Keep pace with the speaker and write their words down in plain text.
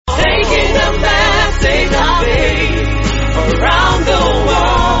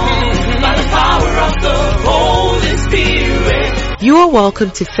You are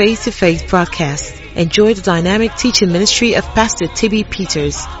welcome to Face to Face broadcast. Enjoy the dynamic teaching ministry of Pastor Tibby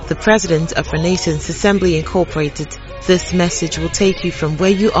Peters, the president of Renaissance Assembly Incorporated. This message will take you from where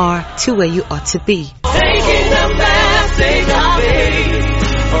you are to where you ought to be. Taking the message of faith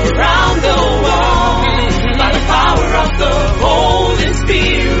around the world by the power of the Holy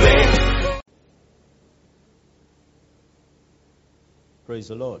Spirit. Praise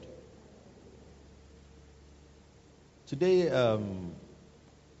the Lord. Today,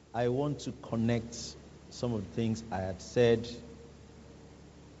 I want to connect some of the things I had said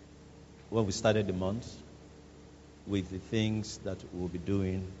when we started the month with the things that we'll be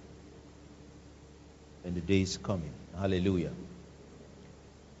doing in the days coming. Hallelujah.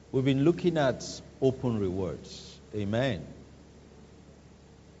 We've been looking at open rewards. Amen.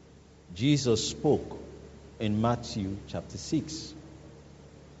 Jesus spoke in Matthew chapter 6.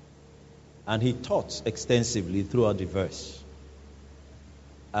 And he taught extensively throughout the verse.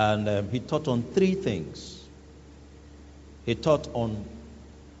 And he taught on three things. He taught on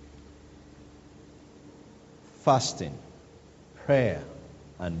fasting, prayer,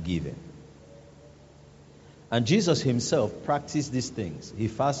 and giving. And Jesus himself practiced these things. He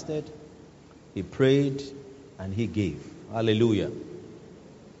fasted, he prayed, and he gave. Hallelujah.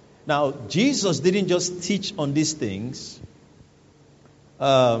 Now, Jesus didn't just teach on these things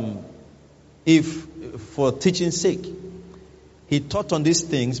if for teaching's sake. He taught on these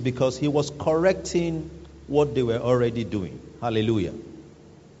things because he was correcting what they were already doing. Hallelujah.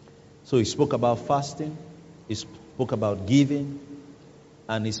 So he spoke about fasting, he spoke about giving,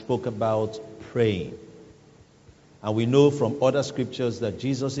 and he spoke about praying. And we know from other scriptures that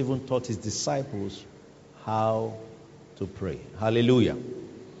Jesus even taught his disciples how to pray. Hallelujah.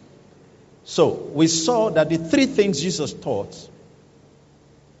 So we saw that the three things Jesus taught,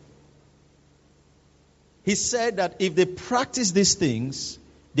 he said that if they practice these things,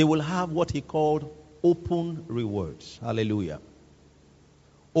 they will have what he called open rewards. Hallelujah.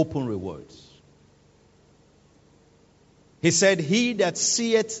 Open rewards. He said, he that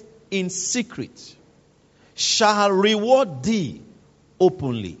seeth in secret shall reward thee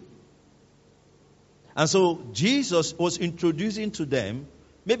openly. And so Jesus was introducing to them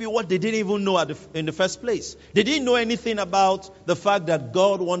maybe what they didn't even know in the first place. They didn't know anything about the fact that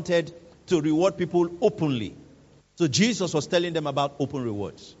God wanted to reward people openly. So Jesus was telling them about open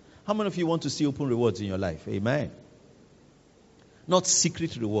rewards. How many of you want to see open rewards in your life? Amen. Not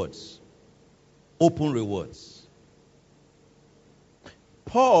secret rewards. Open rewards.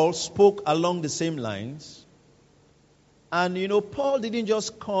 Paul spoke along the same lines. And Paul didn't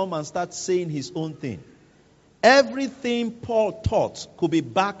just come and start saying his own thing. Everything Paul taught could be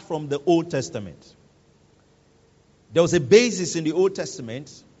backed from the Old Testament. There was a basis in the Old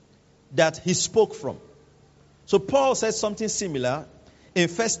Testament that he spoke from. So Paul says something similar in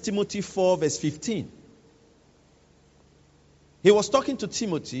 1 Timothy 4 verse 15. He was talking to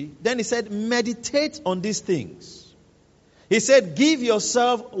Timothy. Then he said, meditate on these things. He said, give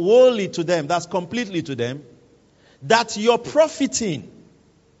yourself wholly to them. That's completely to them. That your profiting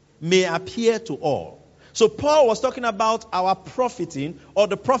may appear to all. So Paul was talking about our profiting, or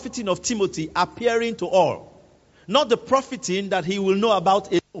the profiting of Timothy appearing to all. Not the profiting that he will know about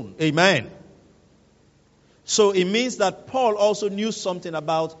alone. Amen. So it means that Paul also knew something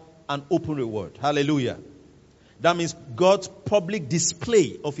about an open reward. Hallelujah. That means God's public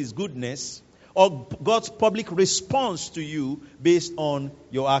display of his goodness, or God's public response to you based on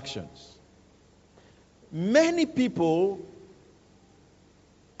your actions. Many people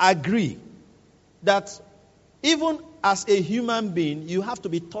agree that even as a human being, you have to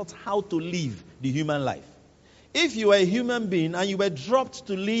be taught how to live the human life. If you were a human being and you were dropped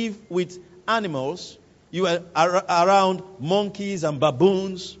to live with animals, you were around monkeys and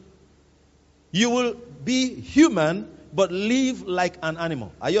baboons, you will be human but live like an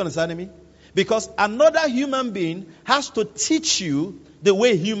animal. Are you understanding me? Because another human being has to teach you the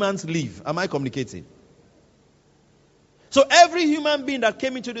way humans live. Am I communicating? So every human being that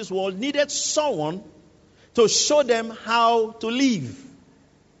came into this world needed someone to show them how to live.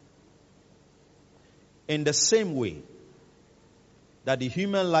 In the same way that the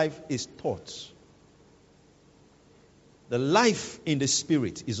human life is taught, the life in the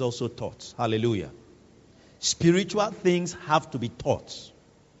spirit is also taught. Hallelujah. Spiritual things have to be taught.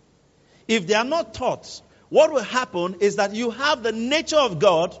 If they are not taught, what will happen is that you have the nature of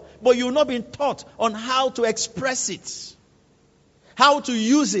God, but you've not been taught on how to express it, how to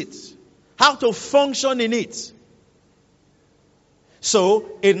use it, how to function in it. So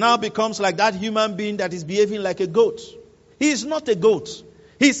it now becomes like that human being that is behaving like a goat. He is not a goat.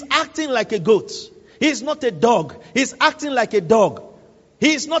 He's acting like a goat. He's not a dog. He's acting like a dog.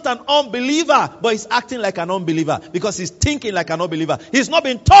 He's not an unbeliever, but he's acting like an unbeliever because he's thinking like an unbeliever. He's not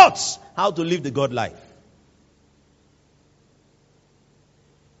been taught how to live the God life.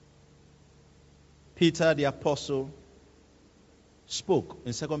 Peter the apostle spoke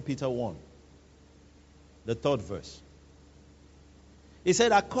in 2 Peter 1, the 3rd verse. He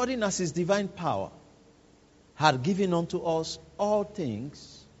said, according as his divine power had given unto us all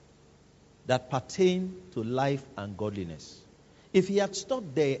things that pertain to life and godliness. If he had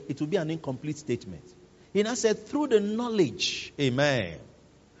stopped there, it would be an incomplete statement. He now said, through the knowledge, amen,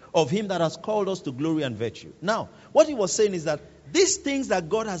 of him that has called us to glory and virtue. Now, what he was saying is that these things that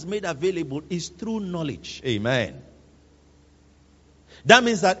God has made available is through knowledge. Amen. That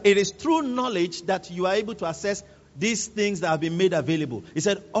means that it is through knowledge that you are able to assess these things that have been made available. He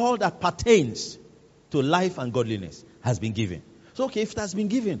said, all that pertains to life and godliness has been given. So, okay, if it has been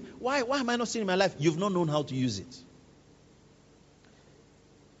given, why am I not seeing in my life? You've not known how to use it.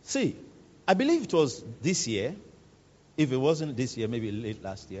 See, I believe it was this year. If it wasn't this year, maybe late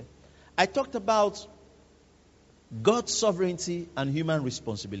last year. I talked about God's sovereignty and human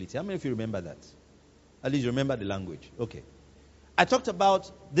responsibility. How many of you remember that? At least you remember the language. Okay. I talked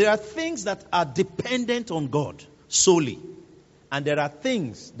about there are things that are dependent on God solely. And there are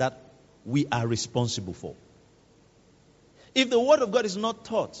things that we are responsible for. If the word of God is not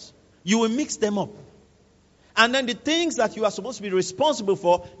taught, you will mix them up. And then the things that you are supposed to be responsible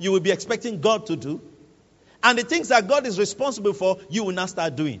for, you will be expecting God to do. And the things that God is responsible for, you will not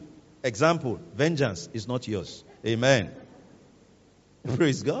start doing. Example, vengeance is not yours. Amen.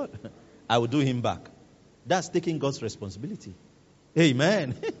 Praise God. I will do him back. That's taking God's responsibility.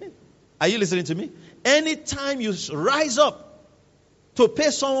 Amen. Are you listening to me? Anytime you rise up to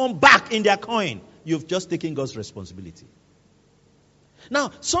pay someone back in their coin, you've just taken God's responsibility.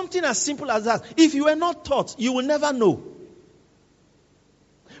 Now, something as simple as that, if you were not taught, you will never know.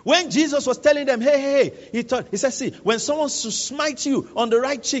 When Jesus was telling them, hey, he said, see, when someone smites you on the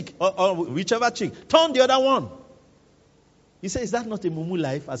right cheek, or whichever cheek, turn the other one. He said, is that not a mumu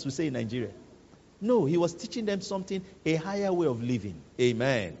life, as we say in Nigeria? No, he was teaching them something, a higher way of living.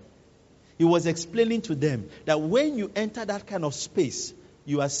 Amen. He was explaining to them that when you enter that kind of space,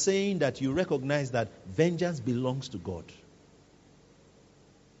 you are saying that you recognize that vengeance belongs to God.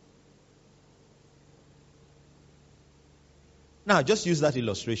 Now, just use that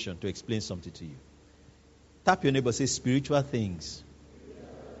illustration to explain something to you. Tap your neighbor, say, spiritual things,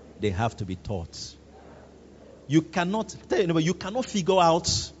 they have to be taught. You cannot, tell your neighbor, you cannot figure out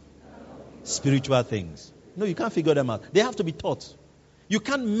spiritual things. No, you can't figure them out. They have to be taught. You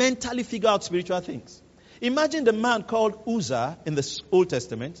can't mentally figure out spiritual things. Imagine the man called Uzzah in the Old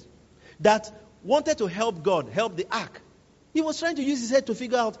Testament that wanted to help God, help the ark. He was trying to use his head to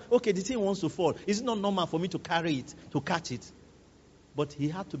figure out, okay, the thing wants to fall. Is it not normal for me to carry it, to catch it? But he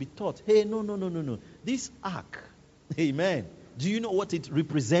had to be taught, hey, no. This ark, amen, do you know what it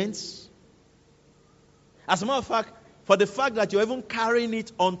represents? As a matter of fact, for the fact that you're even carrying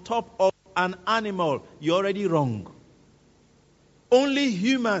it on top of an animal, you're already wrong. Only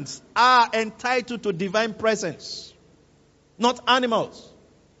humans are entitled to divine presence, not animals.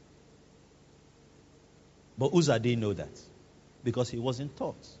 But Uzzah didn't know that because he wasn't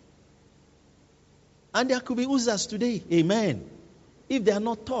taught. And there could be Uzzahs today, amen, if they are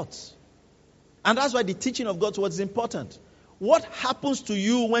not taught. And that's why the teaching of God's word is important. What happens to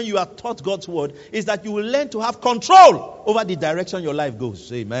you when you are taught God's word is that you will learn to have control over the direction your life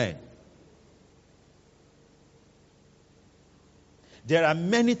goes. Amen. There are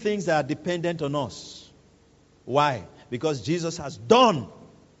many things that are dependent on us. Why? Because Jesus has done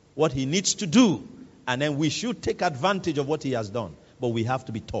what he needs to do. And then we should take advantage of what he has done. But we have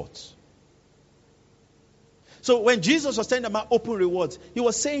to be taught. So when Jesus was saying about open rewards, he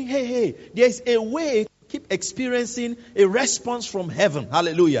was saying, hey, there's a way to keep experiencing a response from heaven.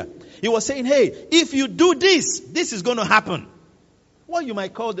 Hallelujah. He was saying, hey, if you do this, this is going to happen. What you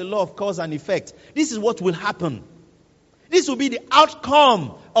might call the law of cause and effect. This is what will happen. This will be the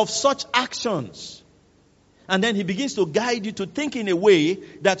outcome of such actions. And then he begins to guide you to think in a way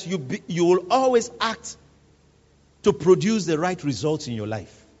that you will always act to produce the right results in your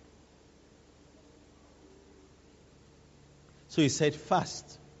life. So he said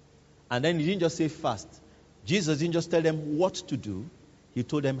fast. And then he didn't just say fast. Jesus didn't just tell them what to do. He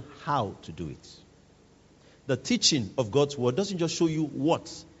told them how to do it. The teaching of God's word doesn't just show you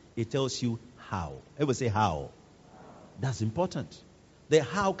what. It tells you how. Everybody say how. That's important. The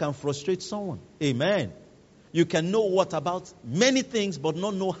how can frustrate someone. Amen. You can know what about many things but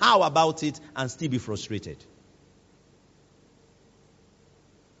not know how about it and still be frustrated.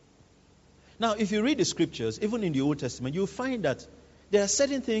 Now, if you read the scriptures, even in the Old Testament, you'll find that there are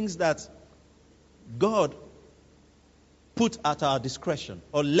certain things that God put at our discretion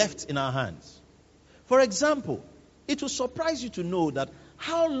or left in our hands. For example, it will surprise you to know that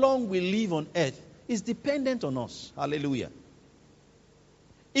how long we live on earth is dependent on us. Hallelujah.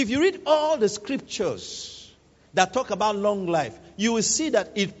 If you read all the scriptures that talk about long life, you will see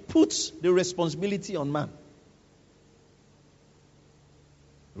that it puts the responsibility on man.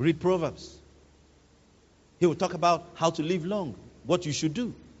 Read Proverbs. He will talk about how to live long, what you should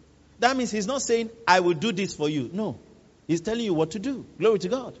do. That means he's not saying, I will do this for you. No. He's telling you what to do. Glory to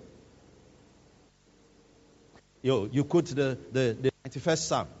God. You quote the 91st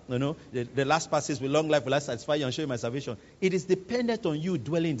Psalm. The last passage, with long life will I satisfy you and show you my salvation. It is dependent on you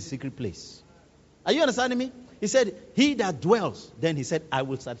dwelling in the secret place. Are you understanding me? He said, he that dwells, then he said, I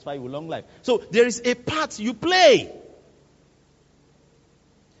will satisfy you with long life. So there is a part you play.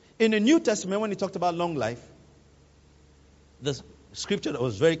 In the New Testament, when he talked about long life, the scripture that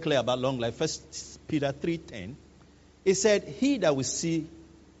was very clear about long life, 1 Peter 3:10, it said, he that will see,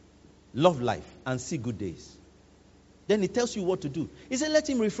 love life and see good days. Then he tells you what to do. He said, let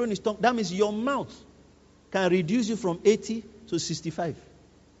him refrain his tongue. That means your mouth can reduce you from 80 to 65.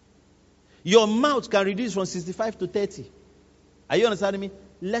 Your mouth can reduce from 65 to 30. Are you understanding me?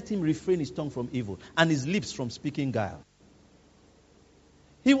 Let him refrain his tongue from evil and his lips from speaking guile.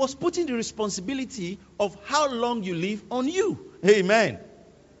 He was putting the responsibility of how long you live on you. Amen.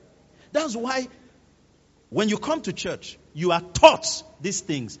 That's why when you come to church, you are taught these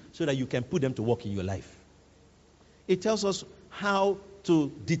things so that you can put them to work in your life. It tells us how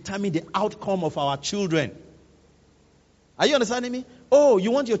to determine the outcome of our children. Are you understanding me? Oh,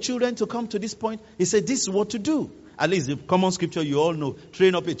 you want your children to come to this point? He said, this is what to do. At least the common scripture you all know.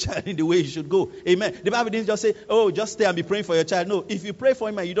 Train up a child in the way he should go. Amen. The Bible didn't just say, oh, just stay and be praying for your child. No, if you pray for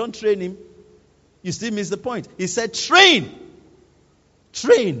him and you don't train him, you still miss the point. He said, train.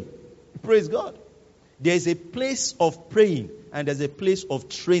 Train. Praise God. There is a place of praying and there's a place of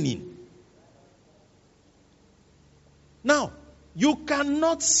training. Now, you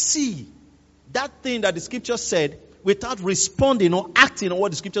cannot see that thing that the scripture said without responding or acting on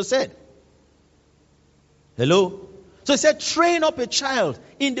what the scripture said. Hello? So he said, train up a child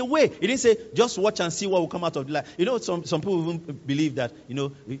in the way. He didn't say, just watch and see what will come out of the life. Some people even believe that,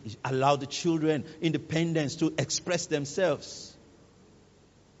 allow the children independence to express themselves.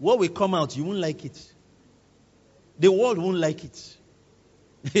 What will come out, you won't like it. The world won't like it.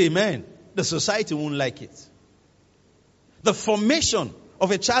 Amen. The society won't like it. The formation of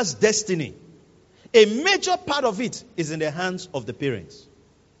a child's destiny, a major part of it is in the hands of the parents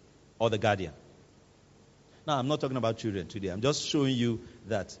or the guardian. Now, I'm not talking about children today. I'm just showing you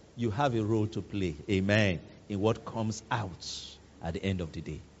that you have a role to play, amen, in what comes out at the end of the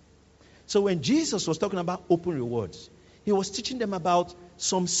day. So when Jesus was talking about open rewards, he was teaching them about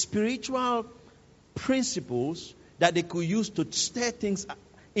some spiritual principles that they could use to stir things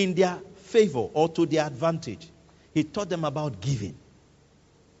in their favor or to their advantage. He taught them about giving.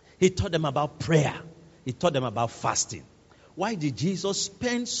 He taught them about prayer. He taught them about fasting. Why did Jesus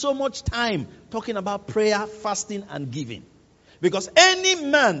spend so much time talking about prayer, fasting, and giving? Because any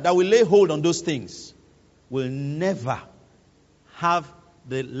man that will lay hold on those things will never have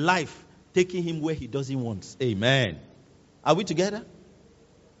the life taking him where he doesn't want. Amen. Are we together?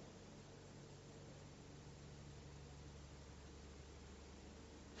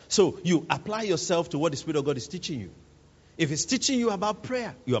 So you apply yourself to what the Spirit of God is teaching you. If it's teaching you about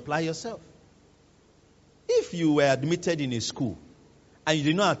prayer, you apply yourself. If you were admitted in a school and you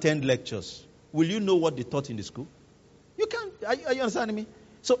did not attend lectures, will you know what they taught in the school? You can't. Are you understanding me?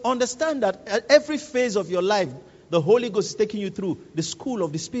 So understand that at every phase of your life, the Holy Ghost is taking you through the school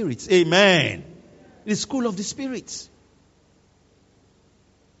of the spirits. Amen. The school of the spirits.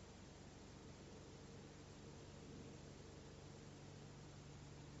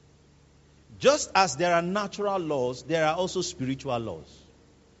 Just as there are natural laws, there are also spiritual laws.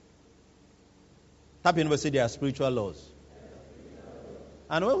 Tap in and say there are spiritual laws.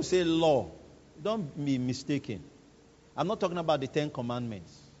 And when we say law, don't be mistaken. I'm not talking about the 10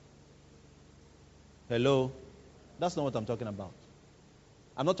 Commandments. Hello? That's not what I'm talking about.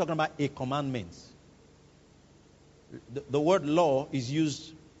 I'm not talking about a commandment. The word law is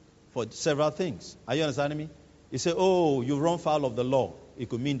used for several things. Are you understanding me? You say, oh, you run foul of the law. It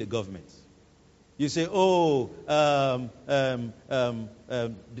could mean the government. You say,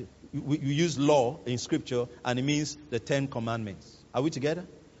 we use law in scripture and it means the 10 Commandments. Are we together?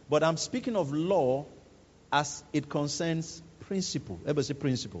 But I'm speaking of law as it concerns principle. Everybody say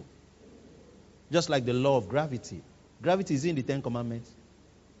principle. Just like the law of gravity. Gravity is in the 10 Commandments.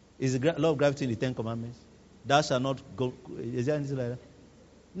 Is the law of gravity in the Ten Commandments? Thou shalt not go. Is there anything like that?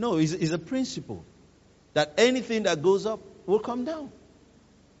 No, it's a principle that anything that goes up will come down.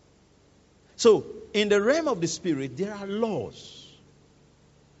 So, in the realm of the Spirit, there are laws.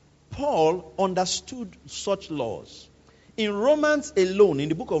 Paul understood such laws. In Romans alone, in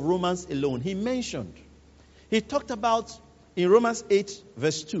the book of Romans alone, he talked about, in Romans 8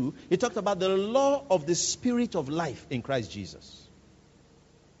 verse 2, he talked about the law of the Spirit of life in Christ Jesus.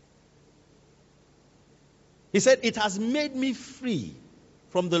 He said, it has made me free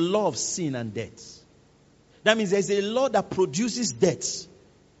from the law of sin and death. That means there's a law that produces death.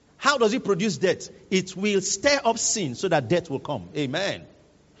 How does it produce death? It will stir up sin so that death will come. Amen.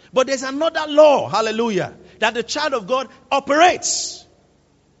 But there's another law, hallelujah, that the child of God operates.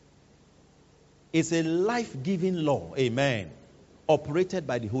 It's a life-giving law, amen, operated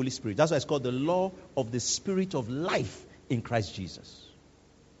by the Holy Spirit. That's why it's called the law of the Spirit of life in Christ Jesus.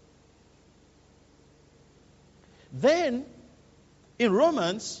 Then, in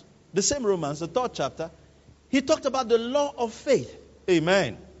Romans, the same Romans, the 3rd chapter, he talked about the law of faith.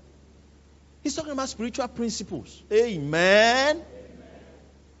 Amen. He's talking about spiritual principles. Amen.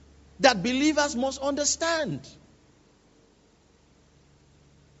 That believers must understand.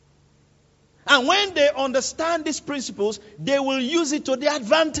 And when they understand these principles, they will use it to their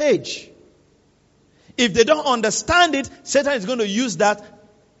advantage. If they don't understand it, Satan is going to use that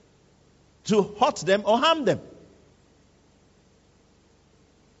to hurt them or harm them.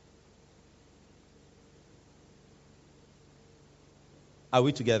 Are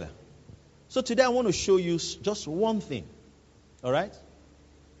we together? So today I want to show you just one thing. All right?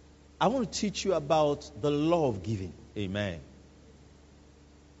 I want to teach you about the law of giving. Amen.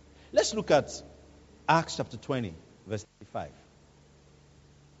 Let's look at Acts chapter 20, verse 35.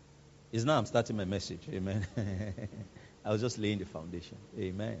 It's now I'm starting my message. Amen. I was just laying the foundation.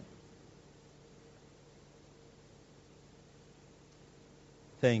 Amen.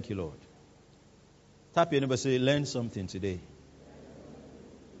 Thank you, Lord. Tap your neighbor and say, learn something today.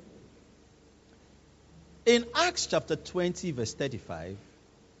 In Acts chapter 20, verse 35,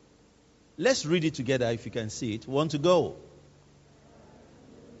 let's read it together if you can see it. Want to go?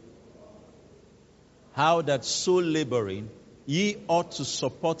 How that so laboring, ye ought to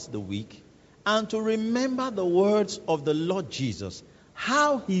support the weak, and to remember the words of the Lord Jesus,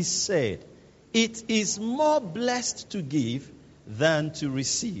 how he said, it is more blessed to give than to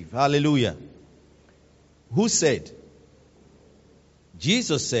receive. Hallelujah. Who said?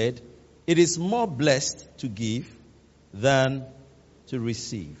 Jesus said, it is more blessed to give than to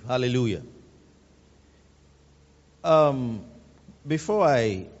receive. Hallelujah. Before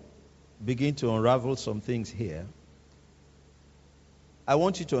I begin to unravel some things here, I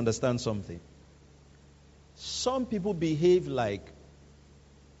want you to understand something. Some people behave like,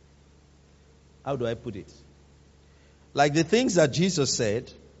 how do I put it? Like the things that Jesus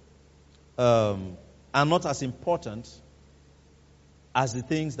said are not as important as the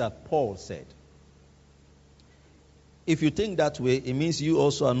things that Paul said. If you think that way, it means you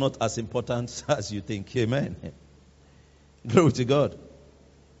also are not as important as you think. Amen. Glory to God.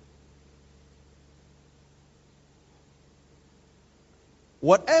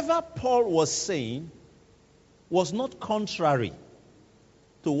 Whatever Paul was saying was not contrary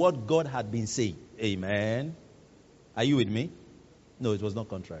to what God had been saying. Amen. Are you with me? No, it was not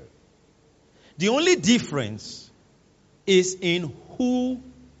contrary. The only difference is in who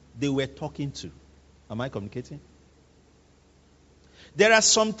they were talking to. Am I communicating? There are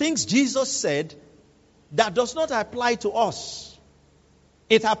some things Jesus said that does not apply to us.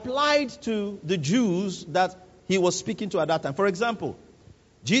 It applied to the Jews that he was speaking to at that time. For example,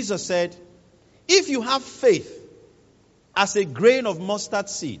 Jesus said, if you have faith as a grain of mustard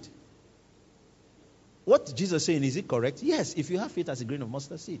seed. What Jesus is saying, is it correct? Yes, if you have faith as a grain of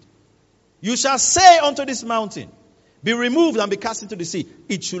mustard seed. You shall say unto this mountain, be removed and be cast into the sea.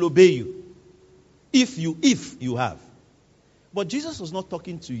 It shall obey you. If you have. But Jesus was not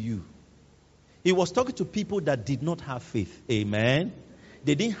talking to you. He was talking to people that did not have faith. Amen.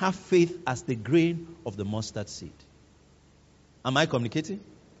 They didn't have faith as the grain of the mustard seed. Am I communicating?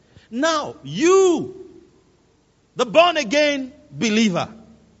 Now, you, the born again believer,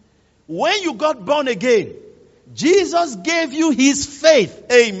 when you got born again, Jesus gave you his faith.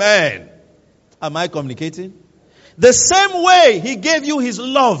 Amen. Am I communicating? The same way he gave you his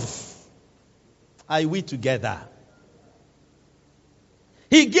love. Are we together?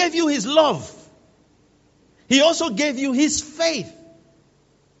 He gave you his love. He also gave you his faith.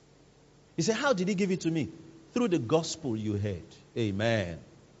 You say, how did he give it to me? Through the gospel you heard. Amen.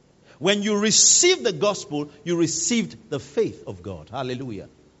 When you received the gospel, you received the faith of God. Hallelujah.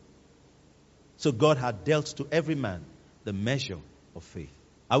 So God had dealt to every man the measure of faith.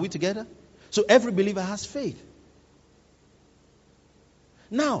 Are we together? So every believer has faith.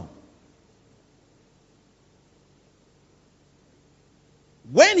 Now,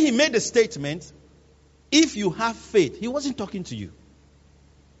 when he made the statement, if you have faith, he wasn't talking to you.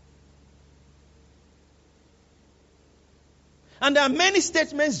 And there are many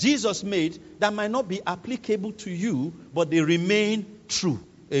statements Jesus made that might not be applicable to you, but they remain true.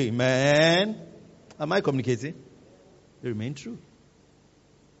 Amen. Am I communicating? They remain true.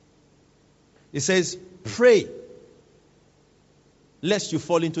 It says, pray lest you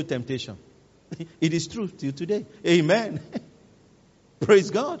fall into temptation. It is true till today. Amen.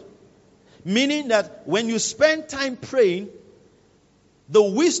 Praise God. Meaning that when you spend time praying, the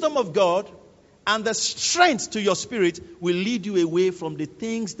wisdom of God and the strength to your spirit will lead you away from the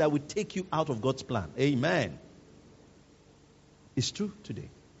things that will take you out of God's plan. Amen. It's true today.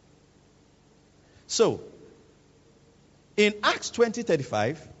 So, in Acts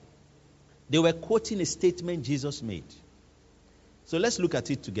 20:35, they were quoting a statement Jesus made. So let's look at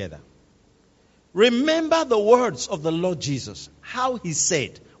it together. Remember the words of the Lord Jesus. How he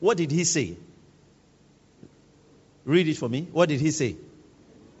said. What did he say? Read it for me. What did he say?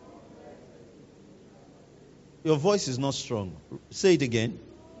 Your voice is not strong. Say it again.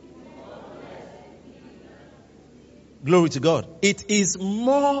 Glory to God. It is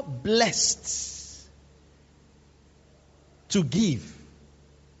more blessed to give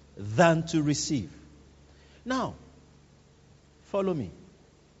than to receive. Now, follow me.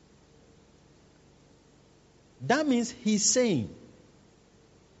 That means he's saying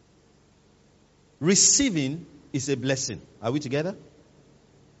receiving is a blessing. Are we together?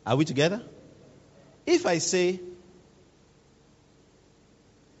 Are we together? If I say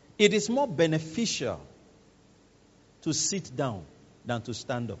it is more beneficial to sit down than to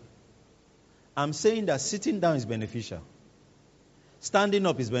stand up, I'm saying that sitting down is beneficial. Standing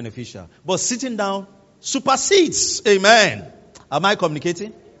up is beneficial. But sitting down supersedes. Amen. Am I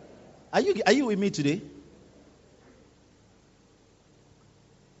communicating? Are you with me today?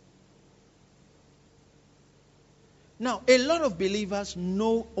 Now, a lot of believers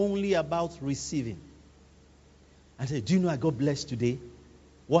know only about receiving. And say, do you know I got blessed today?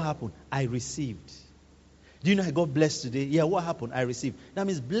 What happened? I received. Do you know I got blessed today? Yeah, what happened? I received. That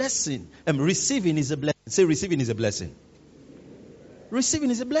means blessing. Receiving is a blessing. Say receiving is a blessing.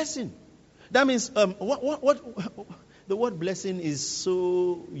 Receiving is a blessing. That means the word blessing is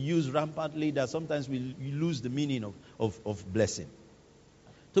so used rampantly that sometimes we lose the meaning of blessing.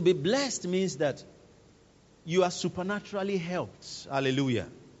 To be blessed means that you are supernaturally helped. Hallelujah.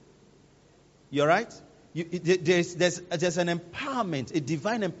 You're right? There's an empowerment, a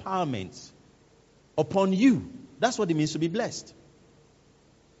divine empowerment upon you. That's what it means to be blessed.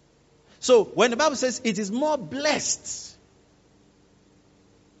 So when the Bible says it is more blessed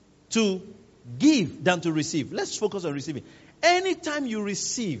to give than to receive, let's focus on receiving. Anytime you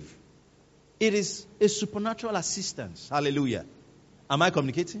receive, it is a supernatural assistance. Hallelujah. Am I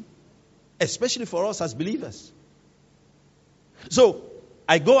communicating? Especially for us as believers. So,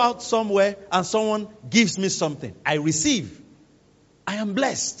 I go out somewhere and someone gives me something. I receive. I am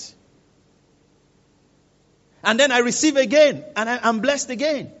blessed. And then I receive again and I am blessed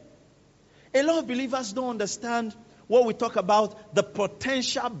again. A lot of believers don't understand what we talk about, the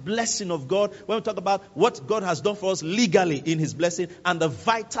potential blessing of God, when we talk about what God has done for us legally in his blessing and the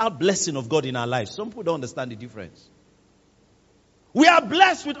vital blessing of God in our lives. Some people don't understand the difference. We are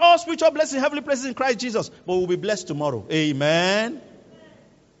blessed with all spiritual blessings, heavenly places in Christ Jesus. But we'll be blessed tomorrow. Amen.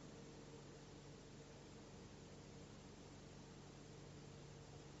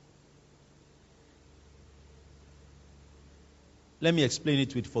 Let me explain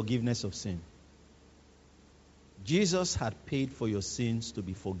it with forgiveness of sin. Jesus had paid for your sins to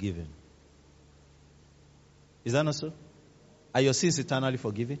be forgiven. Is that not so? Are your sins eternally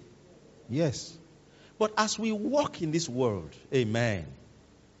forgiven? Yes. But as we walk in this world, amen,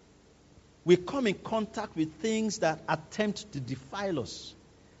 we come in contact with things that attempt to defile us.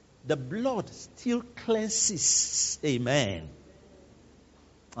 The blood still cleanses. Amen.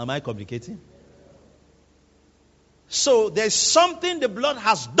 Am I communicating? So there's something the blood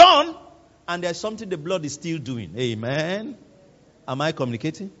has done, and there's something the blood is still doing. Amen. Am I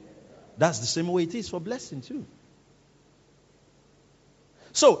communicating? That's the same way it is for blessing too.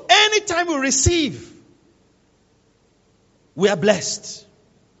 So anytime we receive, we are blessed.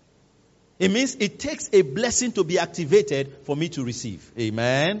 It means it takes a blessing to be activated for me to receive.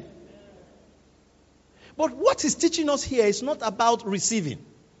 Amen. But what is teaching us here is not about receiving.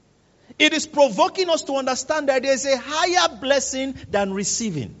 It is provoking us to understand that there is a higher blessing than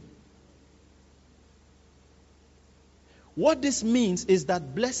receiving. What this means is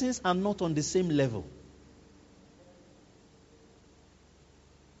that blessings are not on the same level.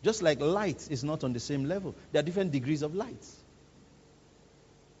 Just like light is not on the same level. There are different degrees of light.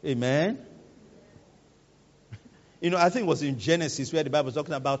 Amen. I think it was in Genesis where the Bible was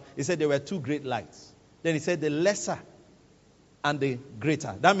talking about, it said there were two great lights. Then it said the lesser and the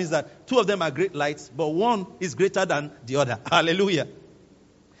greater. That means that two of them are great lights, but one is greater than the other. Hallelujah.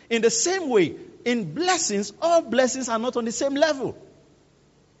 In the same way, in blessings, all blessings are not on the same level.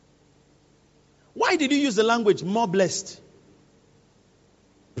 Why did you use the language more blessed?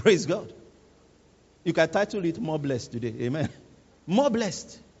 Praise God. You can title it more blessed today. Amen. More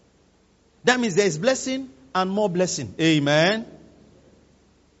blessed. That means there is blessing and more blessing. Amen.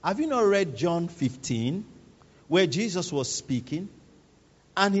 Have you not read John 15, where Jesus was speaking,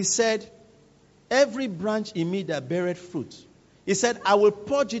 and he said, every branch in me that beareth fruit, he said, I will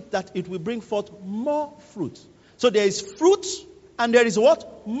purge it that it will bring forth more fruit. So there is fruit, and there is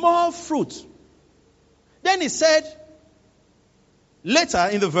what? More fruit. Then he said, later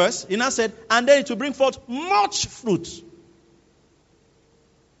in the verse, he now said, and then it will bring forth much fruit.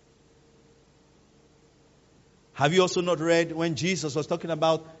 Have you also not read when Jesus was talking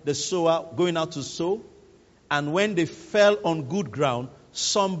about the sower going out to sow? And when they fell on good ground,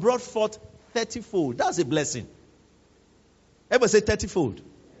 some brought forth 30-fold. That's a blessing. Everybody say 30-fold.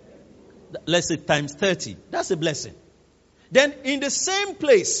 Let's say times 30. That's a blessing. Then in the same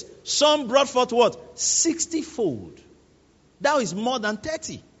place, some brought forth what? 60-fold. That is more than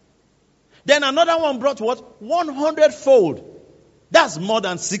 30. Then another one brought what? 100-fold. That's more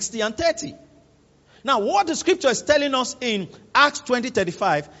than 60 and 30. Now, what the scripture is telling us in Acts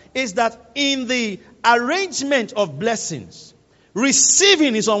 20:35 is that in the arrangement of blessings,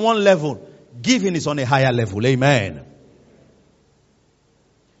 receiving is on one level, giving is on a higher level. Amen.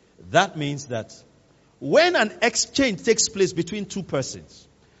 That means that when an exchange takes place between two persons,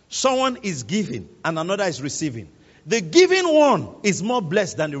 someone is giving and another is receiving. The giving one is more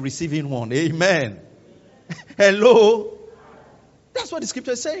blessed than the receiving one. Amen. Hello? That's what the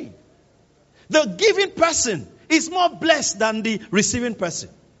scripture is saying. The giving person is more blessed than the receiving person.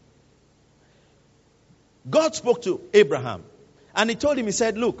 God spoke to Abraham and he told him, he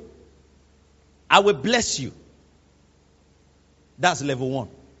said, look, I will bless you. That's level one.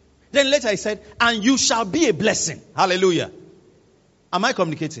 Then later he said, and you shall be a blessing. Hallelujah. Am I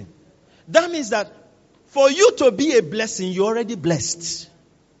communicating? That means that for you to be a blessing, you're already blessed.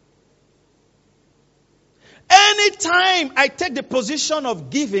 Anytime I take the position of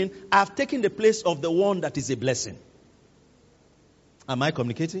giving, I've taken the place of the one that is a blessing. Am I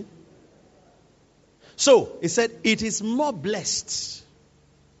communicating? So, he said, it is more blessed.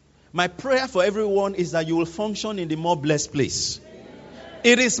 My prayer for everyone is that you will function in the more blessed place.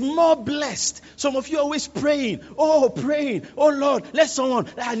 It is more blessed. Some of you are always praying. Oh, Lord, let someone,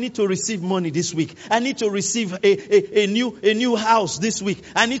 I need to receive money this week. I need to receive a new house this week.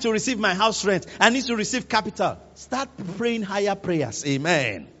 I need to receive my house rent. I need to receive capital. Start praying higher prayers.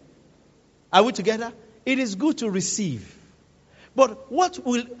 Amen. Are we together? It is good to receive. But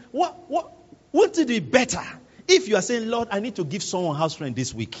wouldn't it be better if you are saying, Lord, I need to give someone house rent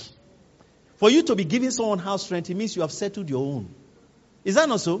this week? For you to be giving someone house rent, it means you have settled your own. Is that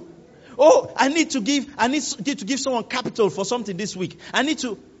not so? Oh, I need to give someone capital for something this week.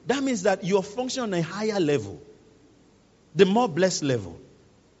 That means that you are functioning on a higher level. The more blessed level.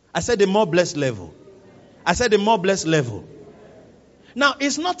 I said the more blessed level. I said the more blessed level. Now,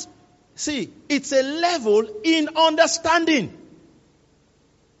 it's a level in understanding.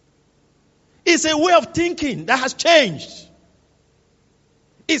 It's a way of thinking that has changed.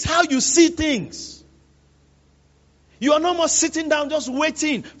 It's how you see things. You are no more sitting down just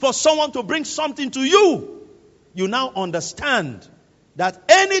waiting for someone to bring something to you. You now understand that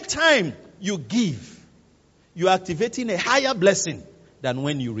anytime you give, you are activating a higher blessing than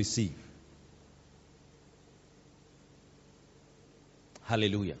when you receive.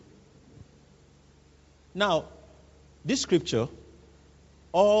 Hallelujah. Now, this scripture,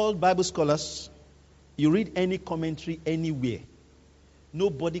 all Bible scholars, you read any commentary anywhere,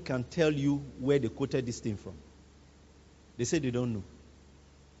 nobody can tell you where they quoted this thing from. They say they don't know.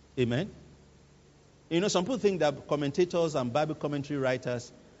 Amen? Some people think that commentators and Bible commentary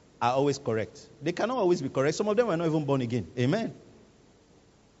writers are always correct. They cannot always be correct. Some of them were not even born again. Amen?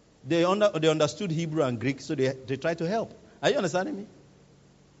 They understood Hebrew and Greek, so they try to help. Are you understanding me?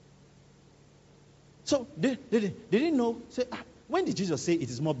 So they didn't know. Say, when did Jesus say it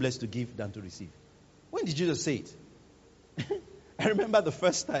is more blessed to give than to receive? When did Jesus say it? I remember the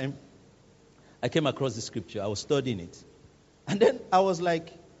first time I came across the scripture. I was studying it. And then I was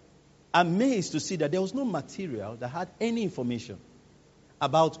like, amazed to see that there was no material that had any information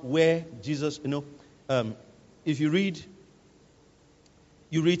about where Jesus, if you read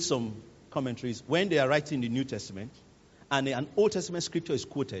some commentaries, when they are writing the New Testament and an Old Testament scripture is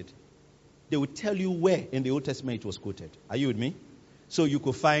quoted, they will tell you where in the Old Testament it was quoted. Are you with me? So you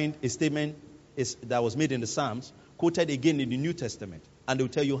could find a statement that was made in the Psalms, quoted again in the New Testament, and they will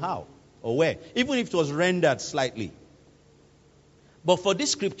tell you how or where, even if it was rendered slightly. But for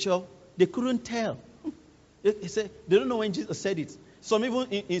this scripture, they couldn't tell. They don't know when Jesus said it. Some even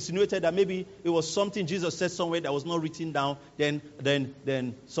insinuated that maybe it was something Jesus said somewhere that was not written down,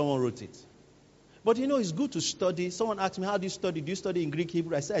 then someone wrote it. But it's good to study. Someone asked me, how do you study? Do you study in Greek,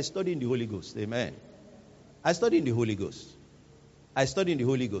 Hebrew? I said, I study in the Holy Ghost. Amen. I study in the Holy Ghost. I study in the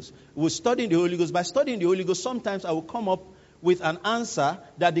Holy Ghost. We study in the Holy Ghost. By studying the Holy Ghost, sometimes I will come up with an answer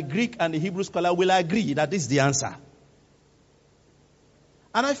that the Greek and the Hebrew scholar will agree that this is the answer.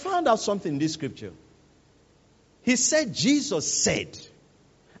 And I found out something in this scripture. He said, Jesus said.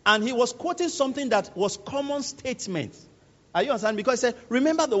 And he was quoting something that was common statement. Are you understanding? Because he said,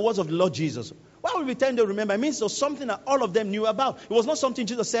 remember the words of the Lord Jesus. Why would we tend to remember? It means it was something that all of them knew about. It was not something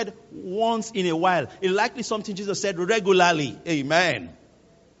Jesus said once in a while. It likely something Jesus said regularly. Amen.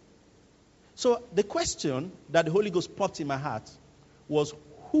 So the question that the Holy Ghost popped in my heart was,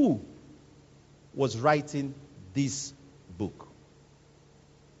 who was writing this book?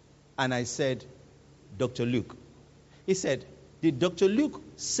 And I said, Dr. Luke. He said, did Dr. Luke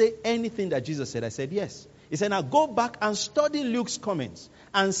say anything that Jesus said? I said, yes. He said, now go back and study Luke's comments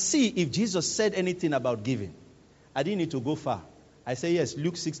and see if Jesus said anything about giving. I didn't need to go far. I said, yes,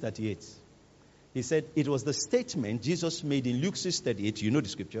 Luke 6:38. He said, it was the statement Jesus made in Luke 6:38, you know the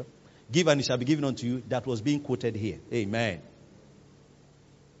scripture, give and it shall be given unto you, that was being quoted here. Amen.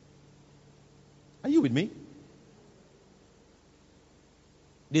 Are you with me?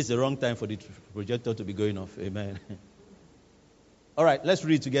 This is the wrong time for the projector to be going off. Amen. All right, let's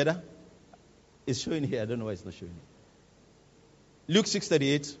read together. It's showing here. I don't know why it's not showing here. Luke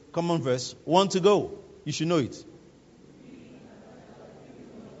 6:38, common verse. 1 to go. You should know it.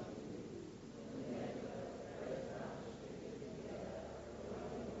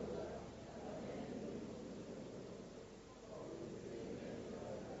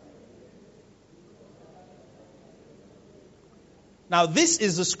 Now, this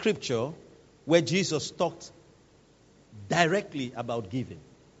is the scripture where Jesus talked directly about giving.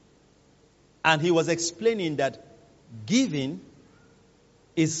 And he was explaining that giving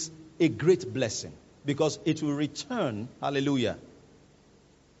is a great blessing because it will return, hallelujah,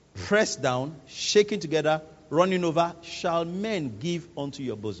 pressed down, shaken together, running over, shall men give unto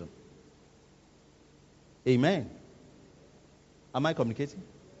your bosom. Amen. Am I communicating?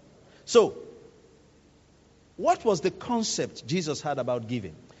 So, what was the concept Jesus had about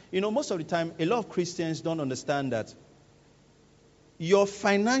giving? Most of the time, a lot of Christians don't understand that your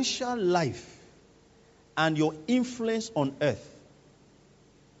financial life and your influence on earth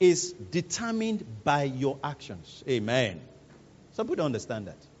is determined by your actions. Amen. Some people don't understand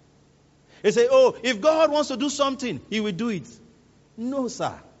that. They say, if God wants to do something, he will do it. No,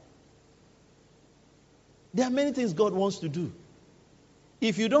 sir. There are many things God wants to do.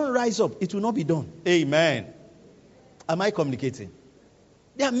 If you don't rise up, it will not be done. Amen. Am I communicating?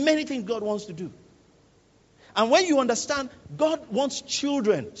 There are many things God wants to do. And when you understand, God wants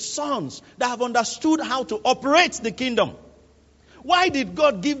children, sons, that have understood how to operate the kingdom. Why did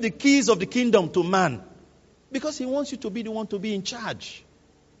God give the keys of the kingdom to man? Because he wants you to be the one to be in charge.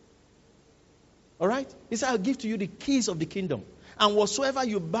 All right? He said, I'll give to you the keys of the kingdom. And whatsoever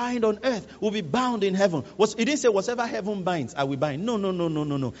you bind on earth will be bound in heaven. He didn't say whatever heaven binds, I will bind.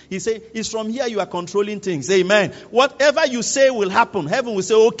 No. He said, it's from here you are controlling things. Amen. Whatever you say will happen. Heaven will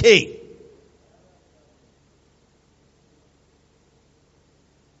say, okay.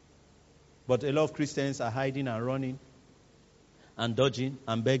 But a lot of Christians are hiding and running and dodging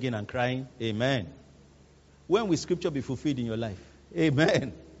and begging and crying. Amen. When will scripture be fulfilled in your life?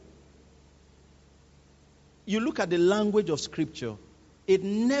 Amen. You look at the language of scripture, it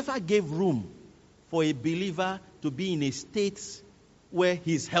never gave room for a believer to be in a state where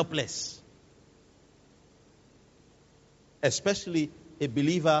he's helpless. Especially a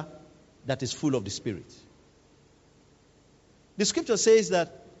believer that is full of the Spirit. The scripture says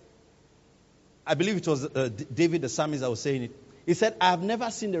that, I believe it was David the psalmist that was saying it. He said, I have never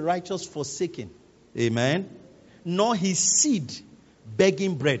seen the righteous forsaken. Amen. Nor his seed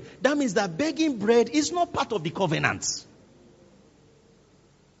begging bread. That means that begging bread is not part of the covenant.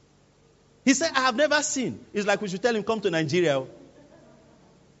 He said, I have never seen. It's like we should tell him, come to Nigeria.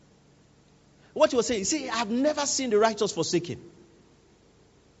 What he was saying, see, I have never seen the righteous forsaken.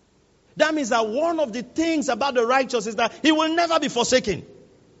 That means that one of the things about the righteous is that he will never be forsaken.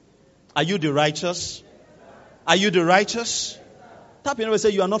 Are you the righteous? Are you the righteous? Tap your neighbor and say,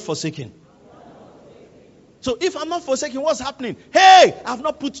 you are not forsaken. So if I'm not forsaken, what's happening? Hey, I've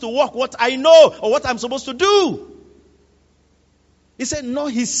not put to work what I know or what I'm supposed to do. He said, no,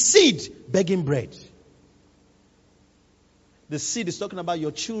 his seed begging bread. The seed is talking about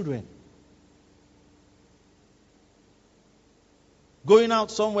your children. Going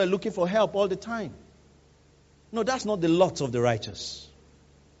out somewhere looking for help all the time. No, that's not the lot of the righteous.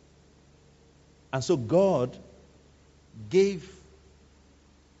 And so God gave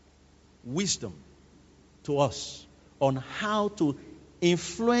wisdom to us on how to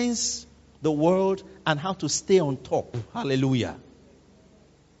influence the world and how to stay on top. Hallelujah.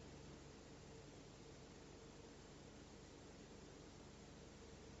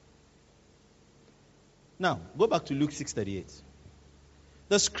 Now, go back to Luke 6:38.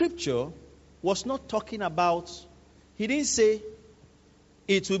 The scripture was not talking about, he didn't say,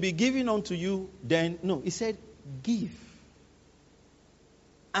 it will be given unto you then. No, he said, give.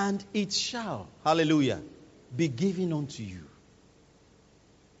 And it shall, hallelujah, be given unto you.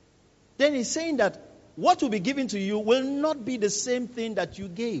 Then he's saying that what will be given to you will not be the same thing that you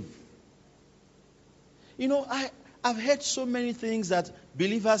gave. You know, I've heard so many things that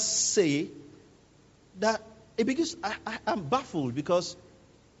believers say that because I'm baffled because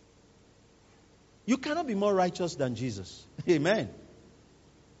you cannot be more righteous than Jesus. Amen.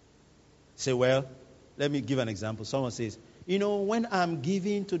 Say, well, let me give an example. Someone says, you know, when I'm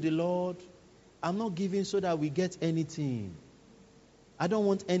giving to the Lord, I'm not giving so that we get anything. I don't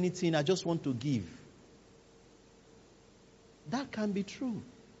want anything. I just want to give. That can be true.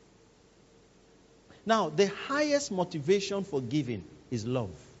 Now, the highest motivation for giving is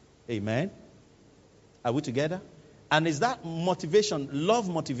love. Amen. Are we together? And is that motivation, love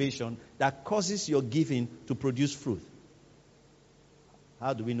motivation, that causes your giving to produce fruit?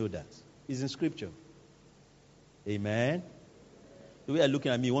 How do we know that? It's in Scripture. Amen. The way you're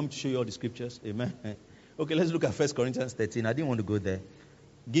looking at me, you want me to show you all the Scriptures? Amen. Okay, let's look at 1 Corinthians 13. I didn't want to go there.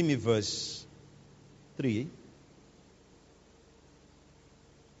 Give me verse 3.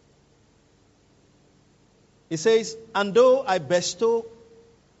 It says, and though I bestow,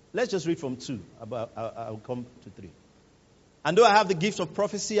 let's just read from 2. I'll come to 3. And though I have the gift of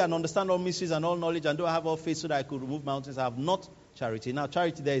prophecy and understand all mysteries and all knowledge, and though I have all faith so that I could remove mountains, I have not charity. Now,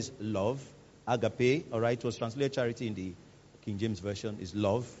 charity there is love, agape, all right? It was translated charity in the King James Version is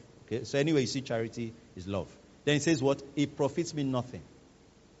love. Okay, so anyway, you see charity is love. Then it says what? It profits me nothing.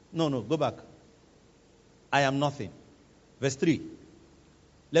 No, go back. I am nothing. Verse 3.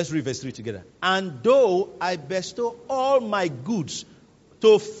 Let's read verse 3 together. And though I bestow all my goods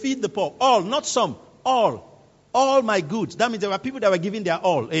to feed the poor, all, not some, all my goods. That means there were people that were giving their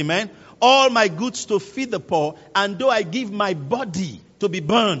all. Amen. All my goods to feed the poor, and though I give my body to be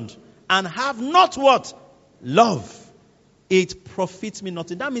burned, and have not what? Love. It profits me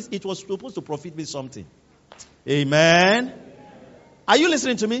nothing. That means it was supposed to profit me something. Amen. Are you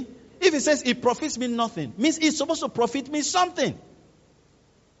listening to me? If it says it profits me nothing, means it's supposed to profit me something.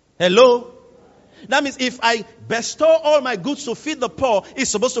 Hello? That means if I bestow all my goods to feed the poor, it's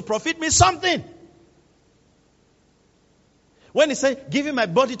supposed to profit me something. When he said giving my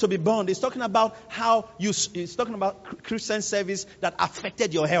body to be burned, it's talking about it's talking about Christian service that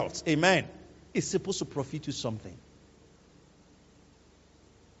affected your health. Amen. It's supposed to profit you something.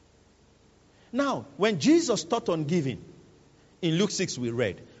 Now, when Jesus taught on giving, in Luke 6 we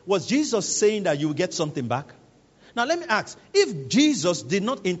read, was Jesus saying that you will get something back? Now let me ask, if Jesus did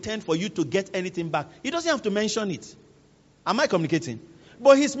not intend for you to get anything back, he doesn't have to mention it. Am I communicating?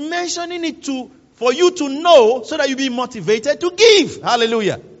 But he's mentioning it for you to know so that you be motivated to give.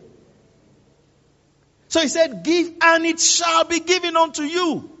 Hallelujah. So he said, give and it shall be given unto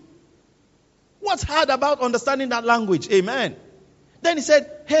you. What's hard about understanding that language? Amen. Then he said,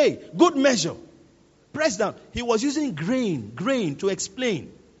 hey, good measure. Press down. He was using grain to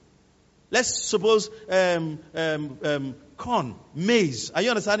explain. Let's suppose corn, maize. Are you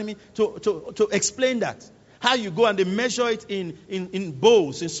understanding me? To explain that. How you go and they measure it in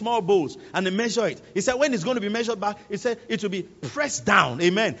bowls, in small bowls, and they measure it. He said when it's going to be measured back, he said it will be pressed down,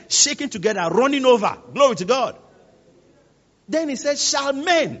 amen, shaken together, running over. Glory to God. Then he said, shall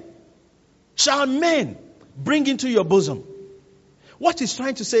men bring into your bosom. What he's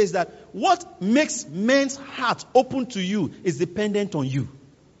trying to say is that what makes men's heart open to you is dependent on you.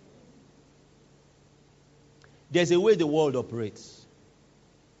 There's a way the world operates.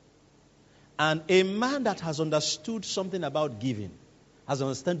 And a man that has understood something about giving has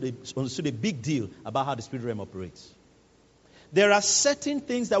understood a big deal about how the spirit realm operates. There are certain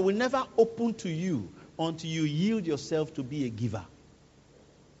things that will never open to you until you yield yourself to be a giver.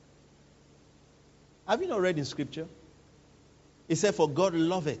 Have you not read in Scripture? It said, for God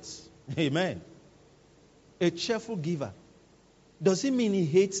loveth, amen, a cheerful giver. Does it mean he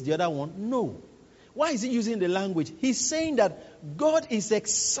hates the other one? No. Why is he using the language? He's saying that God is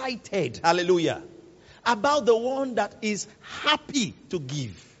excited, hallelujah, about the one that is happy to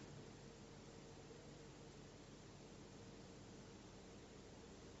give.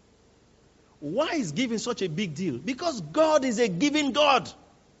 Why is giving such a big deal? Because God is a giving God.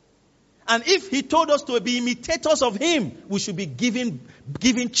 And if he told us to be imitators of him, we should be giving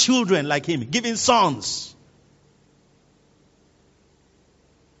children like him, giving sons.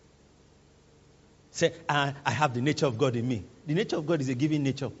 Say, I have the nature of God in me. The nature of God is a giving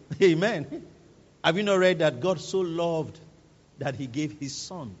nature. Amen. Have you not read that God so loved that he gave his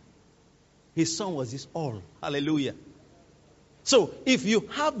son? His son was his all. Hallelujah. So, if you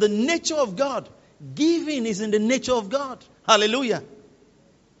have the nature of God, giving is in the nature of God. Hallelujah.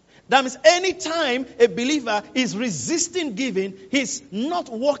 That means anytime a believer is resisting giving, he's not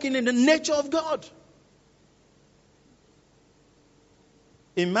walking in the nature of God.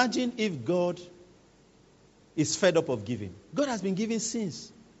 Imagine if God is fed up of giving. God has been giving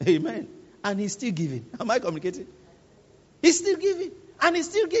since. Amen. And he's still giving. Am I communicating? He's still giving. And he's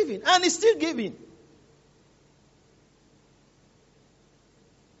still giving. And he's still giving.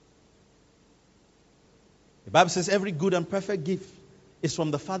 The Bible says every good and perfect gift is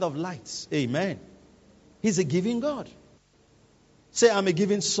from the Father of lights. Amen. He's a giving God. Say, I'm a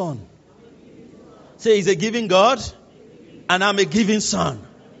giving son. Say, he's a giving God. And I'm a giving son.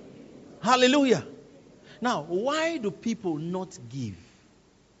 Hallelujah. Now, why do people not give?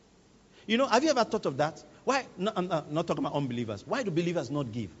 You know, have you ever thought of that? Why? No, I'm not talking about unbelievers. Why do believers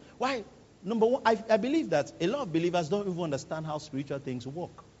not give? Why? Number one, I believe that a lot of believers don't even understand how spiritual things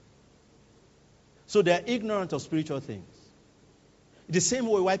work. So they're ignorant of spiritual things. The same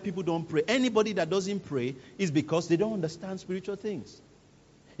way why people don't pray. Anybody that doesn't pray is because they don't understand spiritual things.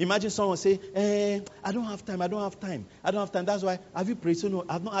 Imagine someone say, I don't have time, I don't have time. I don't have time. That's why, have you prayed? So no,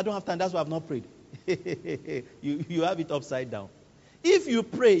 I don't have time. That's why I've not prayed. you have it upside down. If you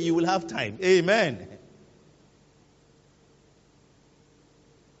pray, you will have time. Amen.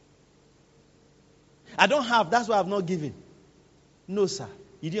 I don't have, that's why I've not given. No, sir.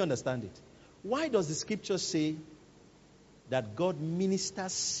 You didn't understand it. Why does the scripture say that God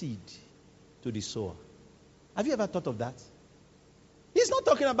ministers seed to the sower? Have you ever thought of that? He's not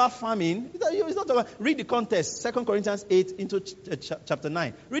talking about farming. He's not talking about, read the context. 2 Corinthians 8 into chapter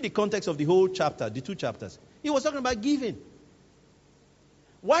 9. Read the context of the whole chapter, the 2 chapters. He was talking about giving.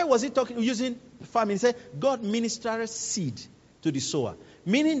 Why was he using farming? He said, God ministers seed to the sower.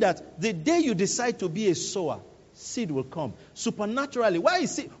 Meaning that the day you decide to be a sower, seed will come supernaturally. Why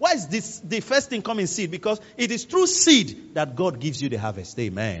is this the first thing coming? Seed? Because it is through seed that God gives you the harvest.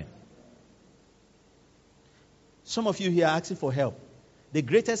 Amen. Some of you here are asking for help. The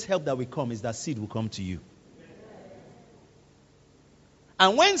greatest help that will come is that seed will come to you.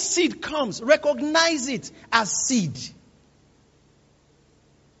 And when seed comes, recognize it as seed.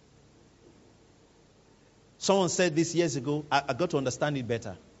 Someone said this years ago. I got to understand it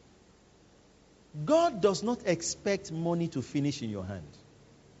better. God does not expect money to finish in your hand.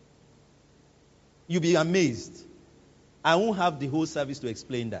 You'll be amazed. I won't have the whole service to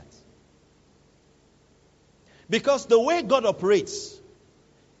explain that. Because the way God operates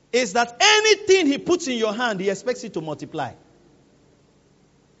is that anything he puts in your hand, he expects it to multiply.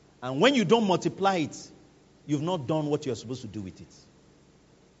 And when you don't multiply it, you've not done what you're supposed to do with it.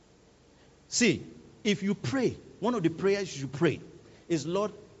 See, if you pray, one of the prayers you pray is,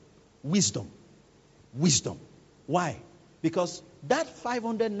 Lord, wisdom. Wisdom. Why? Because that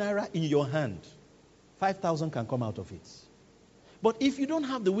 500 naira in your hand, 5,000 can come out of it. But if you don't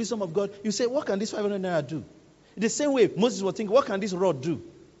have the wisdom of God, you say, what can this 500 naira do? The same way Moses was thinking, what can this rod do?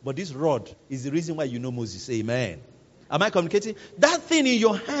 But this rod is the reason why you know Moses. Amen. Am I communicating? That thing in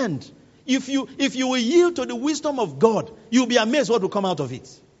your hand, if you will yield to the wisdom of God, you'll be amazed what will come out of it.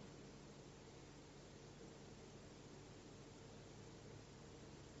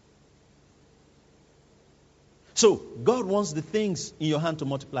 So, God wants the things in your hand to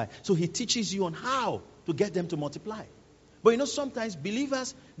multiply. So, he teaches you on how to get them to multiply. But you know, sometimes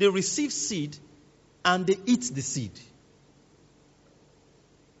believers, they receive seed and they eat the seed.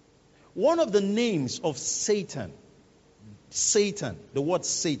 One of the names of Satan, the word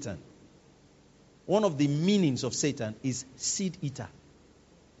Satan, one of the meanings of Satan is seed eater.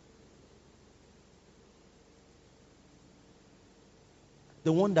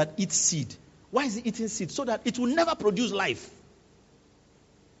 The one that eats seed. Why is he eating seed? So that it will never produce life.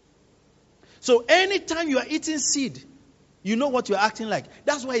 So anytime you are eating seed, you know what you're acting like.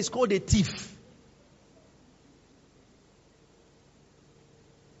 That's why it's called a thief.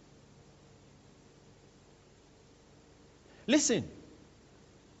 Listen,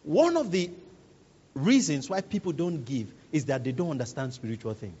 one of the reasons why people don't give is that they don't understand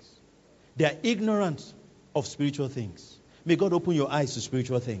spiritual things. They are ignorant of spiritual things. May God open your eyes to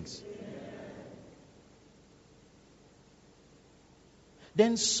spiritual things.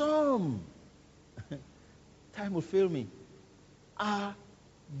 Then some, time will fail me, are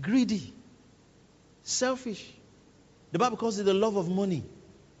greedy, selfish. The Bible calls it the love of money.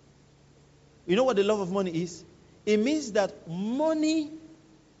 You know what the love of money is? It means that money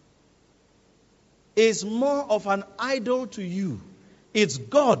is more of an idol to you. It's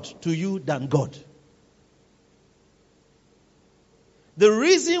God to you than God. The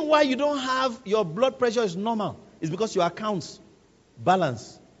reason why you don't have your blood pressure is normal is because your account's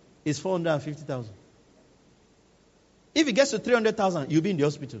balance is 450,000. If it gets to 300,000, you'll be in the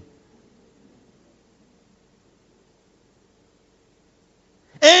hospital.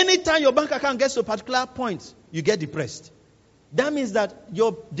 Anytime your bank account gets to a particular point, you get depressed. That means that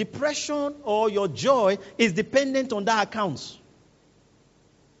your depression or your joy is dependent on that account.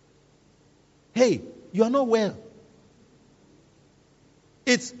 Hey, you are not well.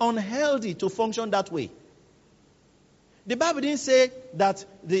 It's unhealthy to function that way. The Bible didn't say that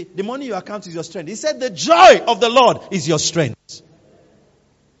the money in your account is your strength. It said the joy of the Lord is your strength.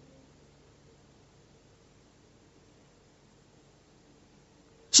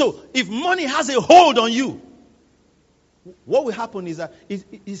 So, if money has a hold on you, what will happen is that,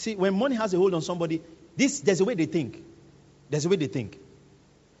 you see, when money has a hold on somebody, there's a way they think. There's a way they think.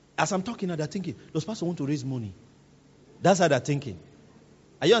 As I'm talking now, they're thinking, those pastors want to raise money. That's how they're thinking.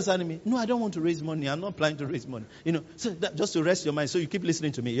 Are you understanding me? No, I don't want to raise money. I'm not planning to raise money. So just to rest your mind, so you keep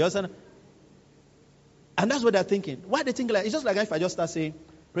listening to me. You understand? And that's what they're thinking. Why they think like, it's just like if I just start saying,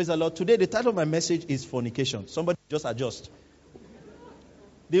 praise the Lord, today the title of my message is fornication. Somebody just adjust.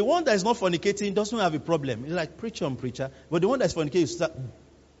 The one that is not fornicating doesn't have a problem. It's like, preacher on preacher. But the one that is fornicating, start,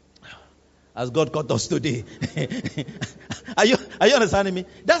 as God caught us today. Are you understanding me?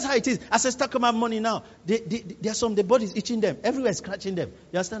 That's how it is. As I start coming out money now, there's some, the body's itching them. Everywhere is scratching them.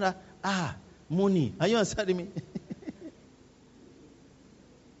 You understand that? Money. Are you understanding me?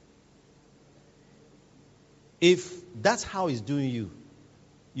 If that's how it's doing you,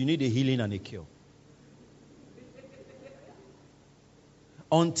 you need a healing and a cure.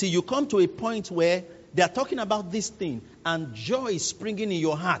 Until you come to a point where they are talking about this thing and joy is springing in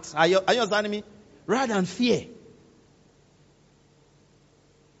your heart. Are you understanding me? Rather than fear.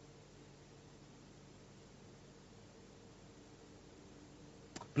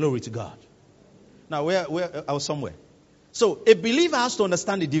 Glory to God. Now, where I was somewhere. So, a believer has to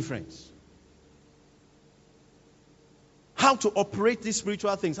understand the difference. How to operate these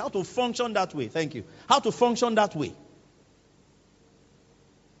spiritual things. How to function that way. Thank you. How to function that way.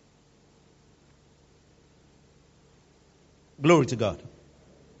 Glory to God.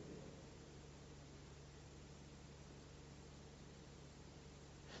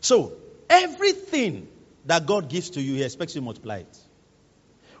 So, everything that God gives to you, He expects you to multiply it.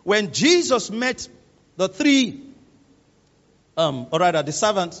 When Jesus met the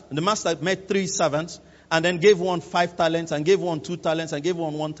servants, the master met 3 servants, and then gave one 5 talents, and gave one 2 talents, and gave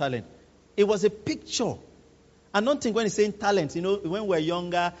one 1 talent. It was a picture. And don't think when he's saying talent, when we're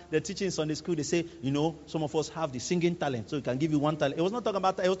younger, they're teaching in Sunday school, they say, some of us have the singing talent, so we can give you 1 talent. It was not talking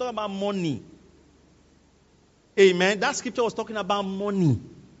about that. It was talking about money. Amen. That scripture was talking about money.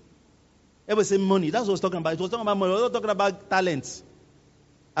 Everybody say money. That's what it was talking about. It was talking about money. It was not talking about talents,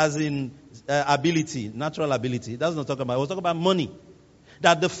 as in ability, natural ability. That's not talking about. It was talking about money.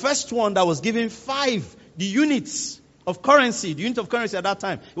 That the first one that was given 5, the units of currency, the unit of currency at that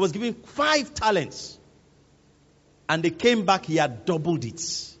time, it was given 5 talents. And they came back, he had doubled it.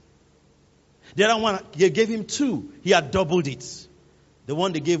 The other one, they gave him 2, he had doubled it. The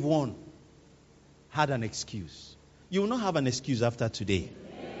one they gave 1 had an excuse. You will not have an excuse after today.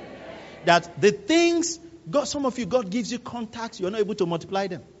 That the things, some of you, God gives you contacts, you are not able to multiply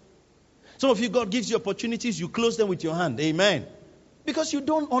them. Some of you, God gives you opportunities, you close them with your hand. Amen. Because you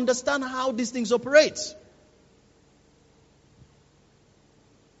don't understand how these things operate.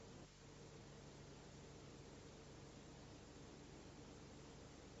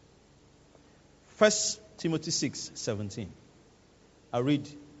 First Timothy 6:17. I'll read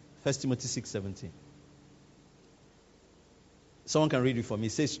 1 Timothy 6:17. Someone can read it for me.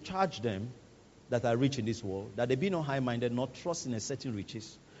 It says, charge them that are rich in this world, that they be not high-minded, not trust in certain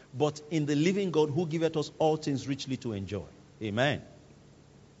riches, but in the living God who giveth us all things richly to enjoy. Amen.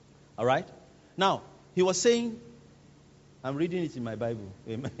 All right? Now, he was saying, I'm reading it in my Bible.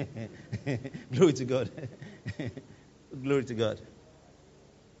 Amen. Glory to God. Glory to God.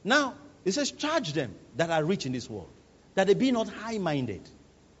 Now, he says, charge them that are rich in this world, that they be not high-minded.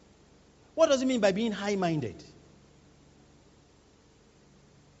 What does it mean by being high-minded?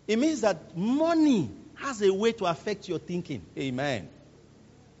 It means that money has a way to affect your thinking. Amen.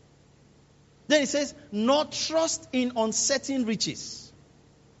 Then he says, not trust in uncertain riches.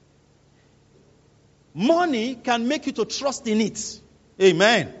 Money can make you to trust in it.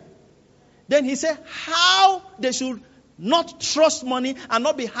 Amen. Then he said, how they should not trust money and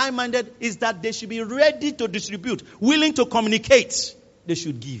not be high-minded is that they should be ready to distribute, willing to communicate. They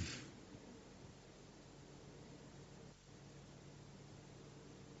should give.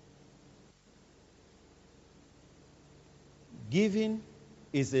 Giving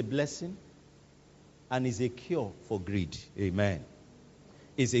is a blessing and is a cure for greed. Amen.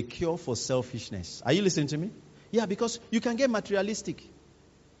 Is a cure for selfishness. Are you listening to me? Yeah, because you can get materialistic.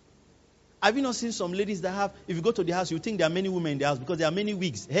 Have you not seen some ladies that have, if you go to the house, you think there are many women in the house because there are many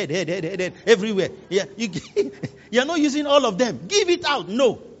wigs, head, everywhere. Yeah, you're not using all of them. Give it out.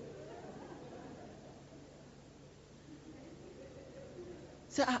 No.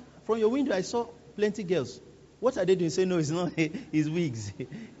 Say, from your window, I saw plenty girls. What are they doing? Say, no, it's not. It's wigs.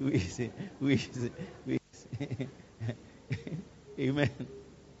 Wigs. Amen.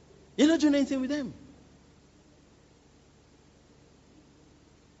 You're not doing anything with them.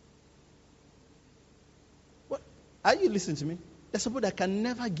 What? Are you listening to me? There's people that can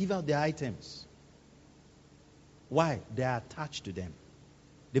never give out their items. Why? They are attached to them.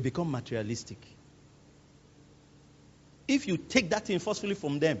 They become materialistic. If you take that thing forcefully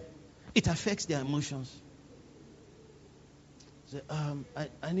from them, it affects their emotions. Say,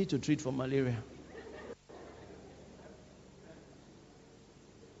 I need to treat for malaria.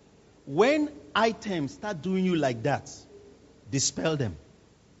 When items start doing you like that, dispel them.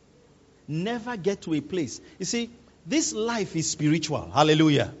 Never get to a place. You see, this life is spiritual.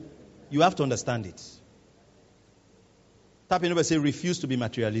 Hallelujah. You have to understand it. Tap in and say, refuse to be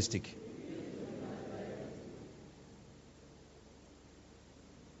materialistic.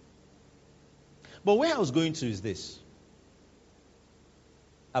 But where I was going to is this.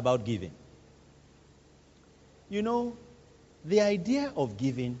 About giving. You know, the idea of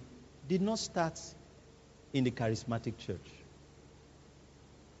giving did not start in the charismatic church.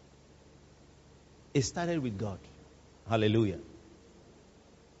 It started with God. Hallelujah.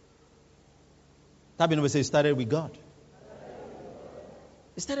 Tap in and say, it started with God.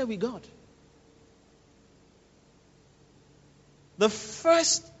 It started with God. The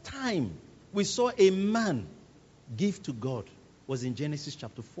first time we saw a man give to God was in Genesis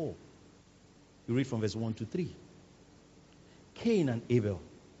chapter 4. You read from verse 1 to 3. Cain and Abel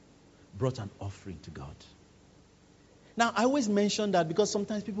brought an offering to God. Now, I always mention that because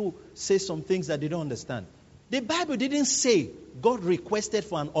sometimes people say some things that they don't understand. The Bible didn't say God requested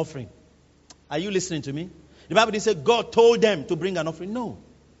for an offering. Are you listening to me? The Bible didn't say God told them to bring an offering. No.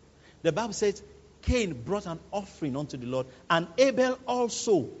 The Bible says Cain brought an offering unto the Lord, and Abel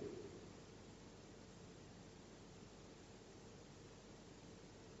also.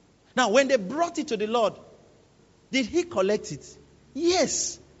 Now, when they brought it to the Lord, did he collect it?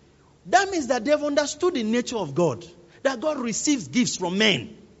 Yes. That means that they've understood the nature of God. That God receives gifts from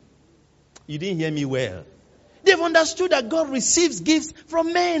men. You didn't hear me well. They've understood that God receives gifts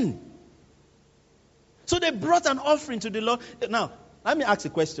from men. So they brought an offering to the Lord. Now, let me ask a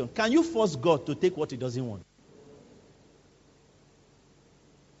question. Can you force God to take what he doesn't want?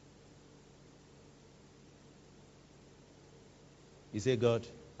 You say, God,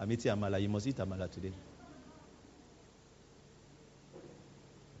 I'm eating amala. You must eat amala today.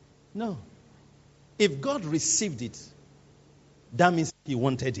 No. If God received it, that means he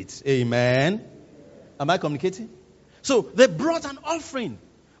wanted it. Amen. Am I communicating? So they brought an offering.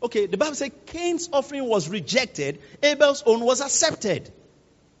 Okay, the Bible says Cain's offering was rejected. Abel's own was accepted.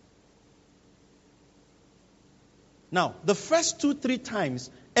 Now, the first 2-3 times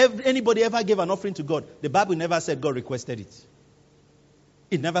anybody ever gave an offering to God, the Bible never said God requested it.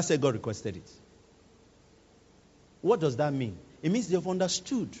 It never said God requested it. What does that mean? It means they've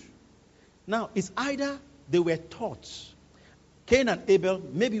understood. Now, it's either they were taught. Cain and Abel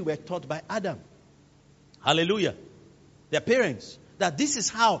maybe were taught by Adam. Hallelujah. Their parents. That this is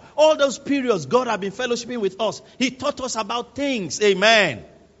how all those periods God had been fellowshipping with us. He taught us about things. Amen.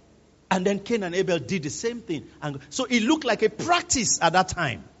 And then Cain and Abel did the same thing. And so it looked like a practice at that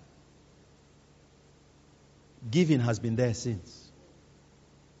time. Giving has been there since.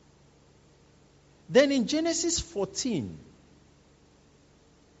 Then in Genesis 14,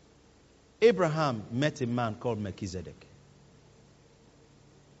 Abraham met a man called Melchizedek.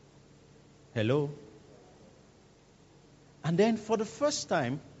 Hello? And then for the first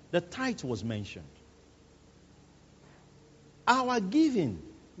time, the tithe was mentioned. Our giving,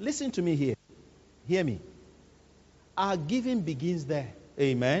 listen to me here. Hear me. Our giving begins there.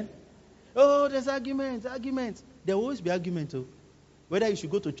 Amen. Oh, there's arguments. There will always be argument. Whether you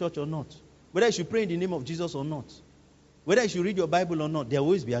should go to church or not. Whether you should pray in the name of Jesus or not. Whether you should read your Bible or not. There will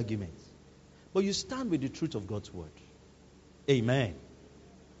always be arguments. But you stand with the truth of God's word. Amen.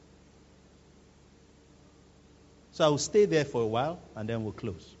 So I will stay there for a while and then we'll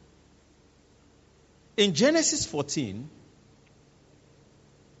close. In Genesis 14,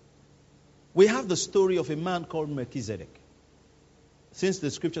 we have the story of a man called Melchizedek. Since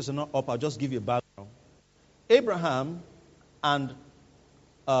the scriptures are not up, I'll just give you a background. Abraham and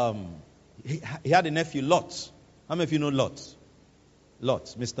he had a nephew, Lot. How many of you know Lot?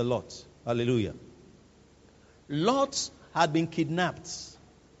 Lot, Mr. Lot. Hallelujah. Lot had been kidnapped.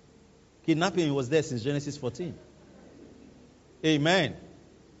 Kidnapping was there since Genesis 14. Amen.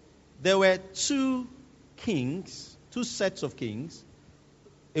 There were two kings, two sets of kings,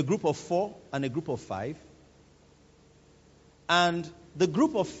 a group of 4 and a group of 5. And the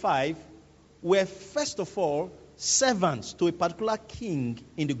group of 5 were first of all servants to a particular king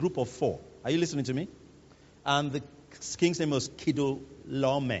in the group of 4. Are you listening to me? And the king's name was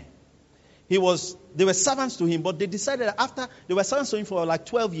Chedorlaomer. They were servants to him, but they decided that after they were servants to him for like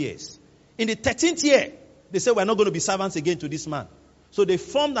 12 years. In the 13th year, they said, we're not going to be servants again to this man. So they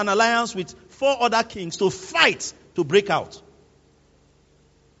formed an alliance with 4 other kings to fight to break out.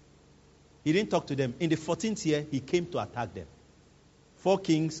 He didn't talk to them. In the 14th year, he came to attack them. 4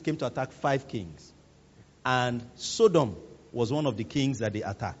 kings came to attack 5 kings. And Sodom was one of the kings that they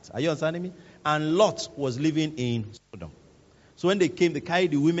attacked. Are you understanding me? And Lot was living in Sodom. So when they came, they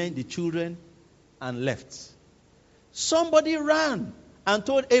carried the women, the children, and left. Somebody ran and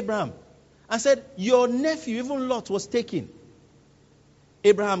told Abraham and said, your nephew, even Lot, was taken.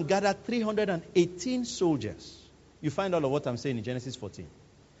 Abraham gathered 318 soldiers. You find all of what I'm saying in Genesis 14.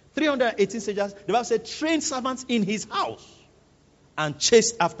 318 soldiers, the Bible said, trained servants in his house and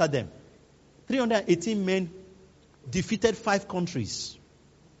chased after them. 318 men defeated 5 countries.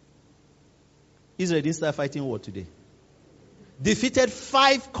 Israel didn't start fighting war today. Defeated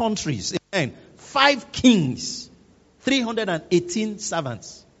 5 countries. Amen. 5 kings. 318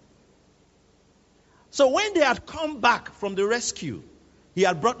 servants. So when they had come back from the rescue, he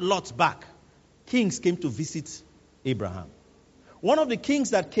had brought Lot back. Kings came to visit Abraham. One of the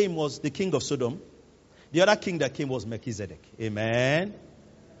kings that came was the king of Sodom. The other king that came was Melchizedek. Amen.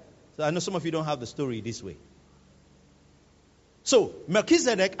 So I know some of you don't have the story this way. So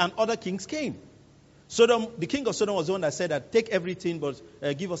Melchizedek and other kings came. Sodom, the king of Sodom was the one that said that take everything but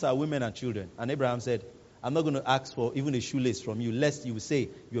give us our women and children. And Abraham said, I'm not going to ask for even a shoelace from you, lest you will say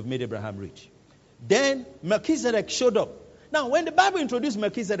you have made Abraham rich. Then Melchizedek showed up. Now, when the Bible introduced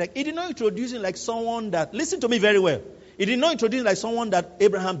Melchizedek, it did not introduce him like someone that, listen to me very well, it did not introduce him like someone that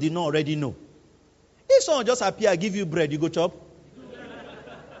Abraham did not already know. If someone just appear, give you bread, you go chop.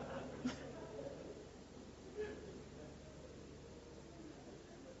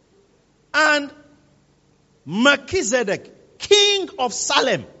 And Melchizedek, king of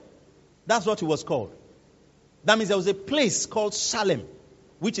Salem, that's what he was called. That means there was a place called Salem,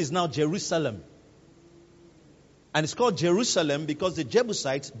 which is now Jerusalem. And it's called Jerusalem because the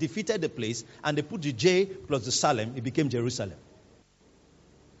Jebusites defeated the place and they put the J plus the Salem. It became Jerusalem.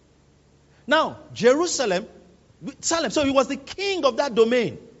 Now, Jerusalem, Salem, so he was the king of that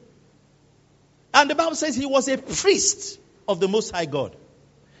domain. And the Bible says he was a priest of the Most High God.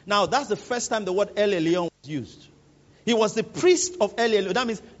 Now, that's the first time the word El Elyon was used. He was the priest of El Elyon. That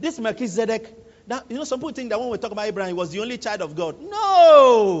means this Melchizedek, some people think that when we talk about Abraham, he was the only child of God.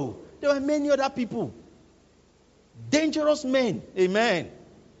 No! There were many other people. Dangerous men, amen,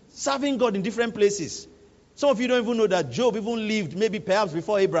 serving God in different places. Some of you don't even know that Job even lived maybe perhaps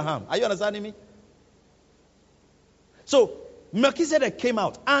before Abraham. Are you understanding me? So Melchizedek came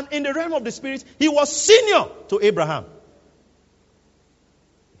out, and in the realm of the spirit, he was senior to Abraham.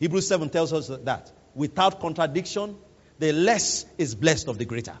 Hebrews 7 tells us that without contradiction, the less is blessed of the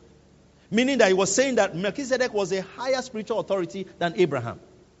greater. Meaning that he was saying that Melchizedek was a higher spiritual authority than Abraham.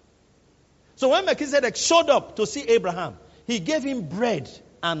 So when Melchizedek showed up to see Abraham, he gave him bread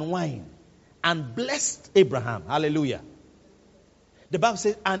and wine and blessed Abraham. Hallelujah. The Bible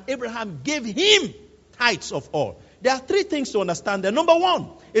says, and Abraham gave him tithes of all. There are 3 things to understand there. Number 1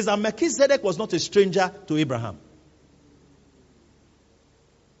 is that Melchizedek was not a stranger to Abraham.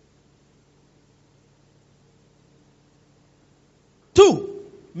 Two,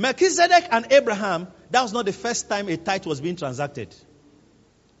 Melchizedek and Abraham, that was not the first time a tithe was being transacted.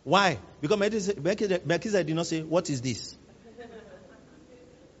 Why? Because Melchizedek did not say, what is this?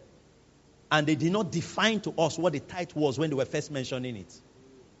 And they did not define to us what the tithe was when they were first mentioning it.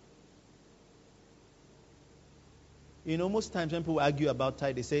 You know, most times when people argue about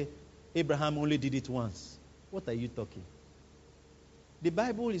tithe, they say, Abraham only did it once. What are you talking? The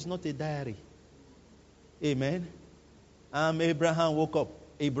Bible is not a diary. Amen. Abraham woke up.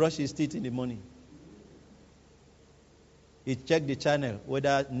 He brushed his teeth in the morning. He checked the channel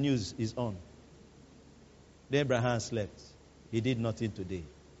whether news is on. Then Abraham slept. He did nothing today.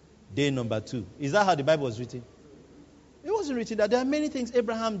 Day number 2. Is that how the Bible was written? It wasn't written that. There are many things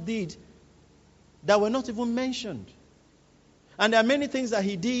Abraham did that were not even mentioned. And there are many things that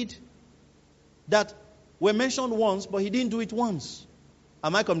he did that were mentioned once, but he didn't do it once.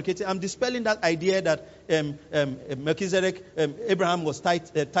 Am I communicating? I'm dispelling that idea that Melchizedek, Abraham was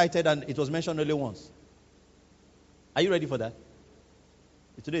tithed and it was mentioned only once. Are you ready for that?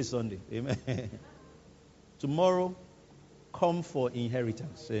 Today is Sunday. Amen. Tomorrow, come for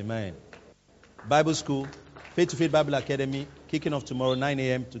inheritance. Amen. Bible school, Faith to Faith Bible Academy, kicking off tomorrow, 9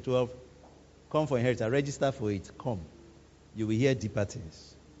 a.m. to 12. Come for inheritance. Register for it. Come. You will hear deeper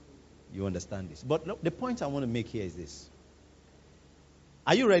things. You understand this. But no, the point I want to make here is this.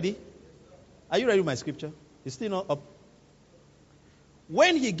 Are you ready? Are you ready with my scripture? It's still not up.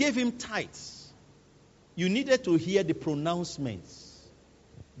 When he gave him tithes, you needed to hear the pronouncements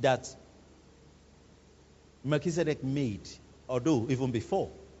that Melchizedek made, although even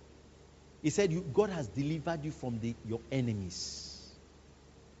before. He said, God has delivered you from your enemies.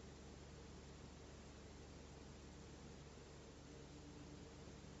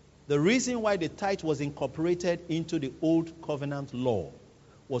 The reason why the tithe was incorporated into the old covenant law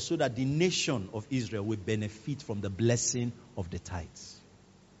was so that the nation of Israel would benefit from the blessing of the tithes.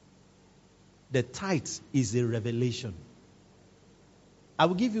 The tithe is a revelation. I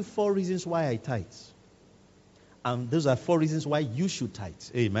will give you 4 reasons why I tithe. And those are 4 reasons why you should tithe.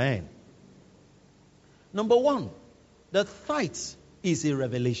 Amen. Number 1, the tithe is a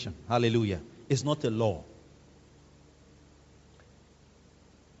revelation. Hallelujah. It's not a law.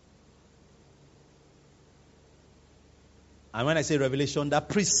 And when I say revelation, that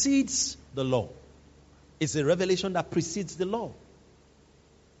precedes the law. It's a revelation that precedes the law.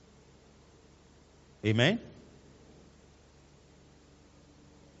 Amen?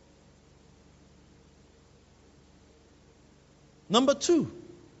 Number 2,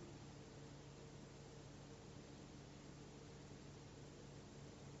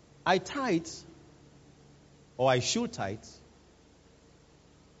 I tithe, or I should tithe.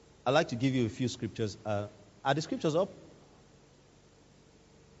 I'd like to give you a few scriptures. Are the scriptures up?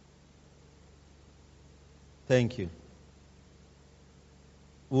 Thank you.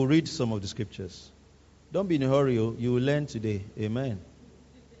 We'll read some of the scriptures. Don't be in a hurry. You will learn today. Amen.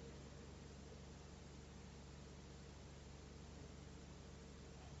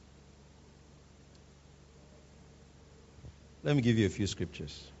 Let me give you a few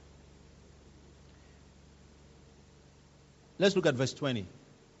scriptures. Let's look at verse 20.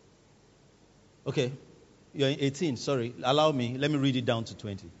 Okay. You're in 18. Sorry. Allow me. Let me read it down to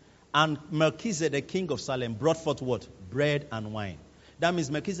 20. And Melchizedek, king of Salem, brought forth what? Bread and wine. That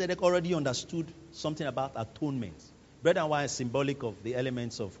means Melchizedek already understood something about atonement. Bread and wine is symbolic of the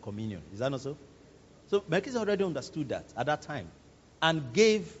elements of communion. Is that not so? So Melchizedek already understood that at that time.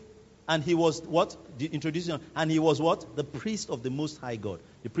 And he was what? Introducing, and he was what? The priest of the Most High God.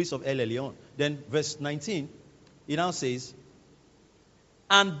 The priest of El Elyon. Then verse 19, he now says,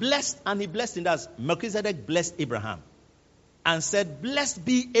 and he blessed in that. Melchizedek blessed Abraham. And said, blessed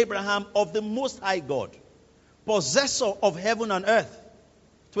be Abraham of the Most High God, possessor of heaven and earth.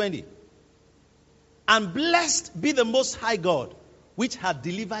 20. And blessed be the Most High God, which had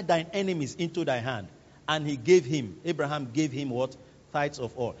delivered thine enemies into thy hand. And Abraham gave him what? Tithes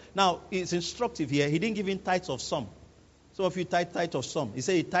of all. Now, it's instructive here. He didn't give him tithes of some. Some of you tithe of some. He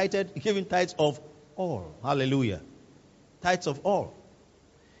said he gave him tithes of all. Hallelujah. Tithes of all.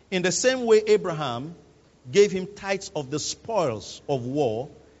 In the same way Abraham gave him tithes of the spoils of war,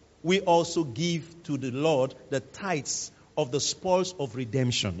 we also give to the Lord the tithes of the spoils of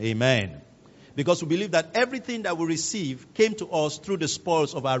redemption. Amen. Because we believe that everything that we receive came to us through the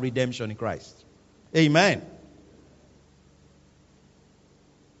spoils of our redemption in Christ. Amen.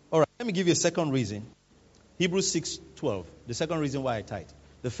 All right, let me give you a second reason. Hebrews 6:12. The second reason why I tithe.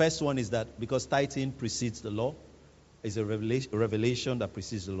 The first one is that because tithing precedes the law, is a revelation that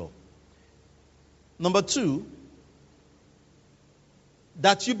precedes the law. Number 2,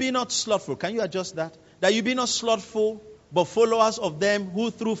 that you be not slothful. Can you adjust that? That you be not slothful but followers of them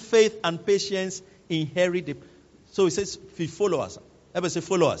who through faith and patience inherit the... So it says followers. Everybody say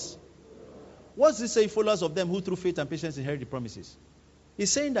followers. What does it say, followers of them who through faith and patience inherit the promises?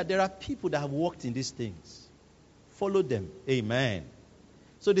 He's saying that there are people that have walked in these things. Follow them. Amen.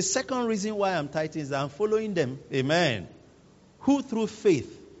 So the second reason why I'm tithing is that I'm following them. Amen. Who through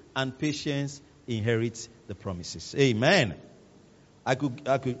faith and patience inherit the promises. Amen. I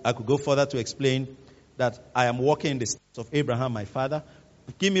could go further to explain that I am walking in the steps of Abraham, my father.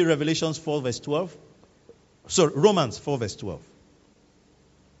 Give me Revelations 4 verse 12. Sorry, Romans 4 verse 12.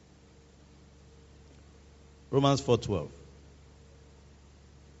 Romans 4:12.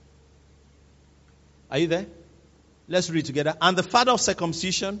 Are you there? Let's read together. And the father of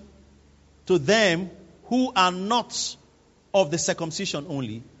circumcision to them who are not of the circumcision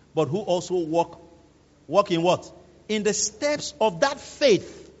only, but who also walk in what? In the steps of that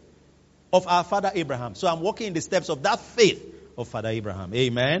faith of our father Abraham. So I'm walking in the steps of that faith of Father Abraham.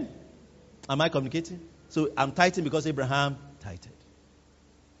 Amen. Am I communicating? So I'm tithing because Abraham tithed.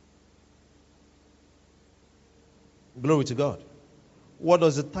 Glory to God. What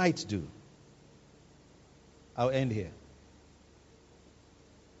does the tithe do? I'll end here.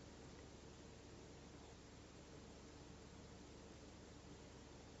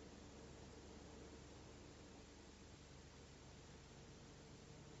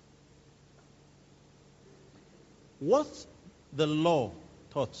 What the law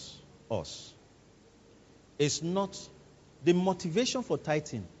taught us is not, the motivation for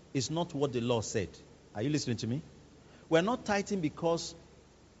tithing is not what the law said. Are you listening to me? We're not tithing because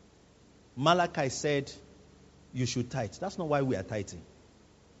Malachi said you should tithe. That's not why we are tithing.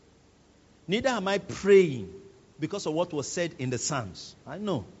 Neither am I praying because of what was said in the Psalms. I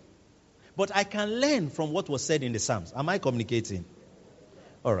know. But I can learn from what was said in the Psalms. Am I communicating?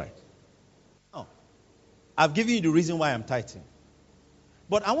 All right. Now, I've given you the reason why I'm tithing.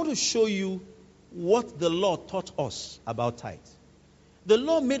 But I want to show you what the law taught us about tithe. The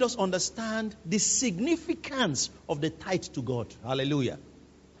law made us understand the significance of the tithe to God. Hallelujah.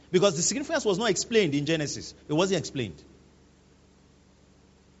 Because the significance was not explained in Genesis. It wasn't explained.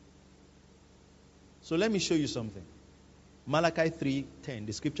 So let me show you something. Malachi 3:10,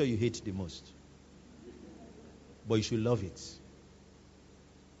 the scripture you hate the most. But you should love it.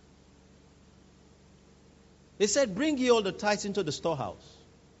 It said, bring ye all the tithes into the storehouse,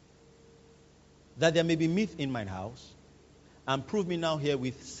 that there may be meat in mine house, and prove me now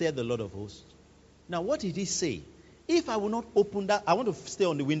herewith, said the Lord of hosts. Now what did he say? If I will not open that, I want to stay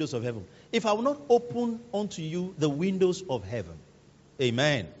on the windows of heaven. If I will not open unto you the windows of heaven,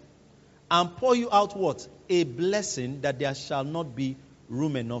 amen, and pour you out what? A blessing that there shall not be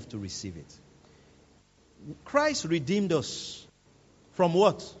room enough to receive it. Christ redeemed us from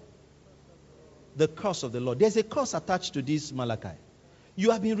what? The curse of the law. There's a curse attached to this, Malachi.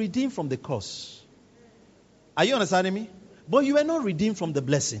 You have been redeemed from the curse. Are you understanding me? But you were not redeemed from the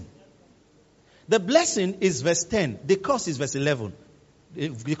blessing. The blessing is verse 10. The curse is verse 11.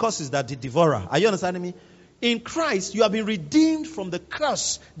 The curse is that the devourer. Are you understanding me? In Christ, you have been redeemed from the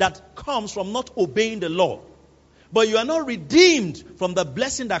curse that comes from not obeying the law. But you are not redeemed from the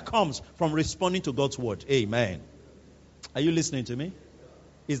blessing that comes from responding to God's word. Amen. Are you listening to me?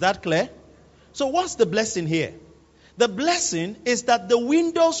 Is that clear? So what's the blessing here? The blessing is that the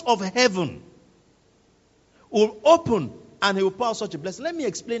windows of heaven will open and he will pour out such a blessing. Let me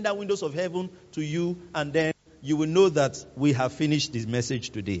explain that windows of heaven to you, and then you will know that we have finished this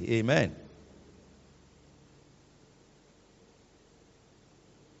message today. Amen.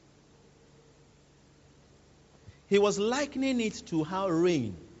 He was likening it to how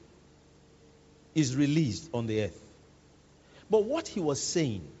rain is released on the earth. But what he was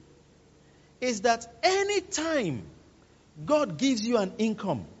saying is that anytime God gives you an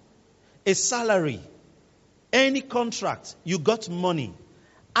income, a salary, any contract, you got money,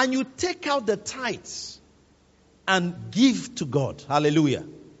 and you take out the tithes and give to God. Hallelujah.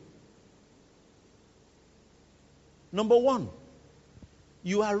 Number one,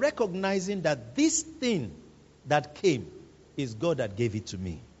 you are recognizing that this thing that came is God that gave it to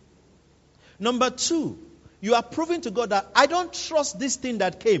me. Number two, you are proving to God that I don't trust this thing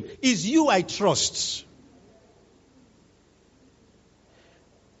that came. It's you I trust.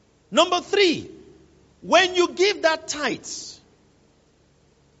 Number three, when you give that tithes,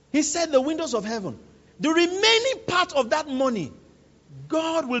 he said the windows of heaven, the remaining part of that money,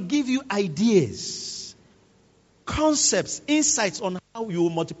 God will give you ideas, concepts, insights on how you will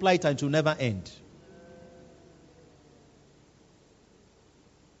multiply it and it will never end.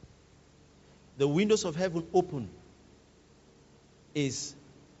 The windows of heaven open is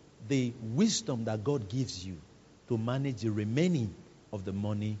the wisdom that God gives you to manage the remaining of the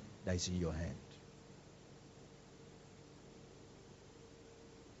money that is in your hand.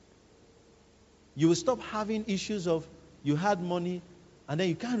 You will stop having issues of you had money and then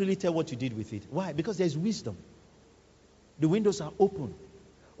you can't really tell what you did with it. Why? Because there's wisdom. The windows are open.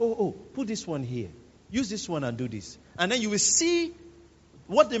 Oh, put this one here. Use this one and do this. And then you will see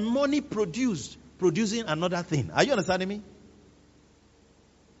what the money producing another thing. Are you understanding me?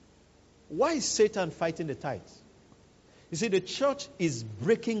 Why is Satan fighting the tithes? You see, the church is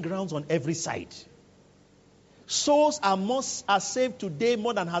breaking grounds on every side. Souls are saved today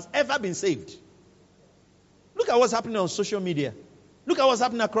more than has ever been saved. Look at what's happening on social media. Look at what's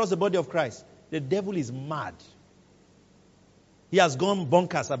happening across the body of Christ. The devil is mad. He has gone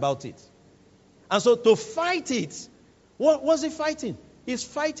bonkers about it. And so to fight it, what was he fighting? He's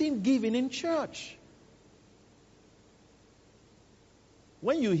fighting giving in church.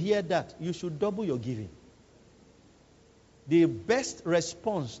 When you hear that, you should double your giving. The best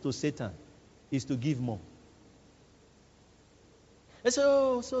response to Satan is to give more. And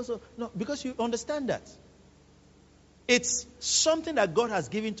so, no, because you understand that. It's something that God has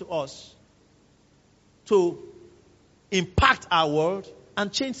given to us to impact our world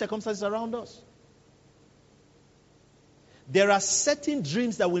and change circumstances around us. There are certain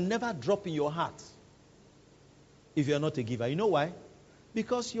dreams that will never drop in your heart if you are not a giver. You know why?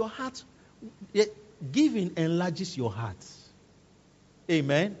 Because your heart, giving enlarges your heart.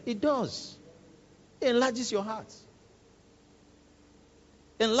 Amen? It does. It enlarges your heart.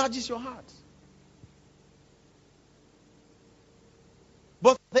 Enlarges your heart.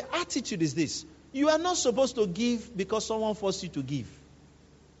 But the attitude is this. You are not supposed to give because someone forced you to give.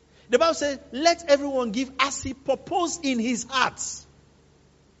 The Bible says, let everyone give as he proposed in his heart.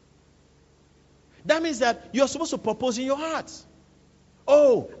 That means that you're supposed to propose in your heart.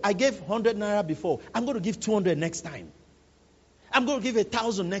 Oh, I gave 100 naira before. I'm going to give 200 next time. I'm going to give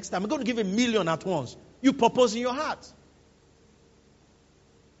 1,000 next time. I'm going to give 1,000,000 at once. You propose in your heart.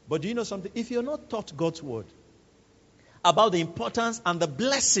 But do you know something? If you're not taught God's word about the importance and the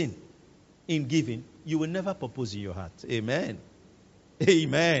blessing in giving, you will never propose in your heart. Amen.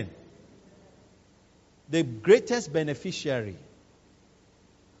 Amen. The greatest beneficiary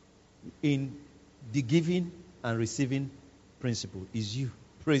in the giving and receiving principle is you.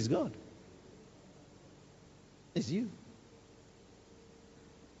 Praise God. It's you.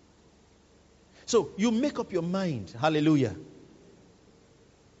 So you make up your mind. Hallelujah.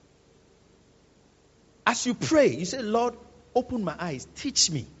 As you pray, you say, Lord, open my eyes.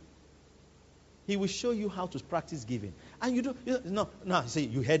 Teach me. He will show you how to practice giving. And you don't, you say,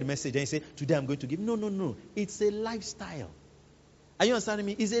 you heard the message and you say, today I'm going to give. No. It's a lifestyle. Are you understanding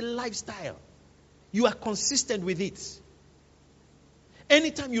me? It's a lifestyle. You are consistent with it.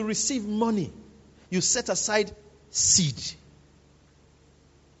 Anytime you receive money, you set aside seed.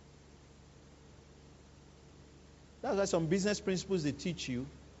 That's why some business principles they teach you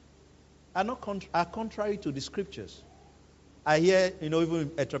are contrary to the scriptures. I hear, even in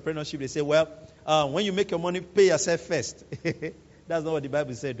entrepreneurship, they say, well, when you make your money, pay yourself first. That's not what the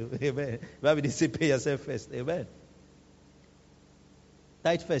Bible said, though. Amen. The Bible didn't say pay yourself first. Amen.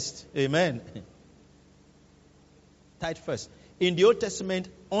 Tithe first. Amen. Tithe first. In the Old Testament,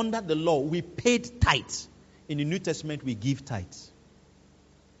 under the law, we paid tithes. In the New Testament, we give tithes.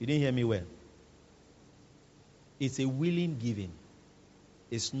 You didn't hear me well. It's a willing giving.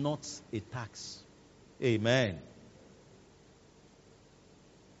 It's not a tax. Amen.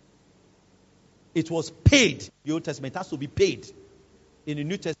 It was paid. The Old Testament has to be paid. In the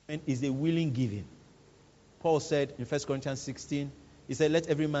New Testament, is a willing giving. Paul said in 1 Corinthians 16, he said, let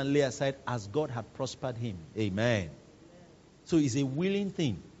every man lay aside as God had prospered him. Amen. So it's a willing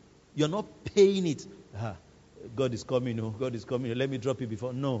thing. You're not paying it. God is coming. God is coming. Let me drop it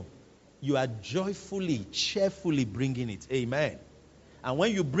before. No. You are joyfully, cheerfully bringing it. Amen. And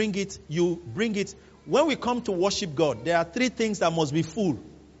when you bring it. When we come to worship God, there are 3 things that must be full.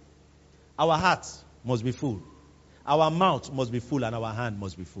 Our heart must be full. Our mouth must be full and our hand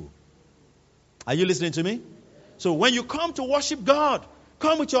must be full. Are you listening to me? So when you come to worship God,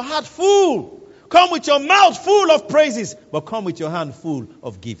 come with your heart full. Come with your mouth full of praises, but come with your hand full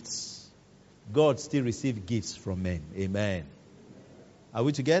of gifts. God still receives gifts from men. Amen. Are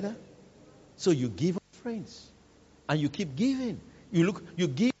we together? So you give offerings and you keep giving. You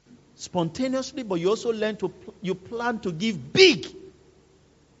give spontaneously, but you also you plan to give big.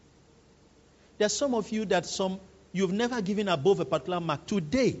 There's some of you you've never given above a particular mark.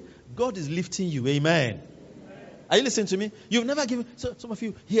 Today, God is lifting you. Amen. Are you listening to me? You've never given. So some of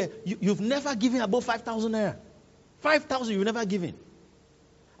you here, you've never given above 5,000 naira. 5,000 you've never given.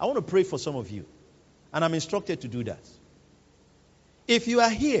 I want to pray for some of you. And I'm instructed to do that. If you are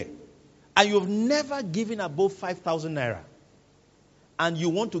here and you've never given above 5,000 naira and you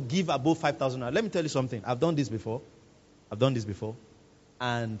want to give above 5,000 naira, let me tell you something. I've done this before.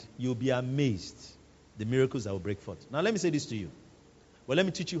 And you'll be amazed the miracles that will break forth. Now let me say this to you. Well, let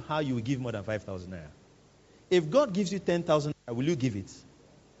me teach you how you will give more than 5,000 naira. If God gives you 10,000 naira, will you give it?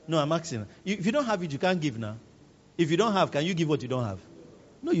 No, I'm asking. If you don't have it, you can't give now. If you don't have, can you give what you don't have?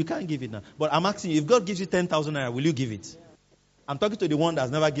 No, you can't give it now. But I'm asking you, if God gives you 10,000 naira, will you give it? I'm talking to the one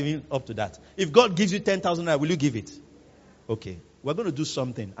that's never given up to that. If God gives you 10,000 naira, will you give it? Okay. We're going to do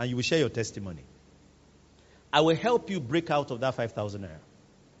something and you will share your testimony. I will help you break out of that 5,000 naira.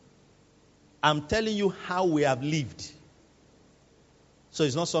 I'm telling you how we have lived. So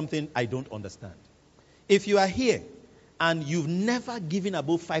it's not something I don't understand. If you are here and you've never given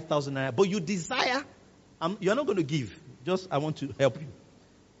above 5,000 naira, but you desire, you're not going to give. Just, I want to help you.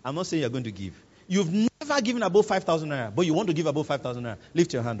 I'm not saying you're going to give. You've never given above 5,000 naira, but you want to give above 5,000 naira.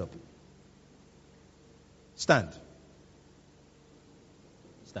 Lift your hand up. Stand.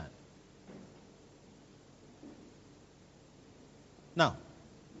 Stand. Now,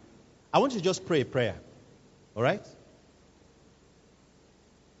 I want you to just pray a prayer. All right?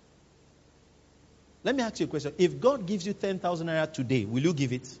 Let me ask you a question. If God gives you 10,000 naira today, will you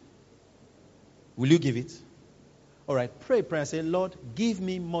give it? Will you give it? All right. Pray a prayer. Say, Lord, give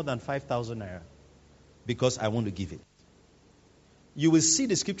me more than 5,000 naira because I want to give it. You will see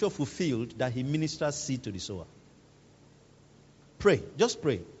the scripture fulfilled that he ministers seed to the sower. Pray. Just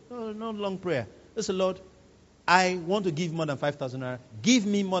pray. No, not long prayer. Just say, Lord, I want to give more than 5,000 naira. Give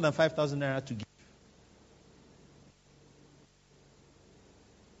me more than 5,000 naira to give.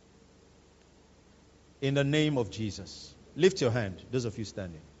 In the name of Jesus. Lift your hand, those of you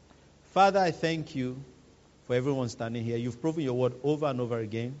standing. Father, I thank you for everyone standing here. You've proven your word over and over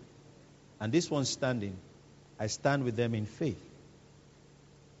again. And this one standing, I stand with them in faith.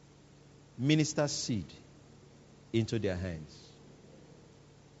 Minister seed into their hands.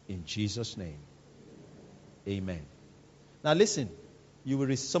 In Jesus' name. Amen. Now listen, you will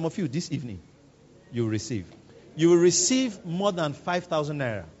receive, some of you this evening, you will receive. You will receive more than 5,000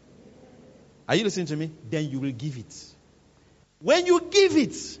 naira. Are you listening to me? Then you will give it. When you give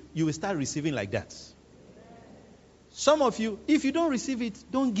it, you will start receiving like that. Some of you, if you don't receive it,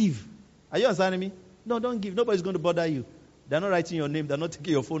 don't give. Are you understanding me? No, don't give. Nobody's going to bother you. They're not writing your name. They're not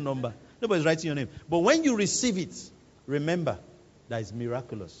taking your phone number. Nobody's writing your name. But when you receive it, remember that it's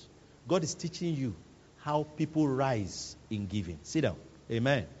miraculous. God is teaching you how people rise in giving. Sit down.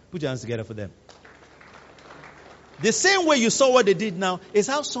 Amen. Put your hands together for them. The same way you saw what they did now is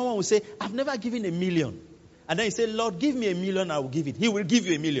how someone will say, I've never given $1 million. And then you say, Lord, give me $1 million, I will give it. He will give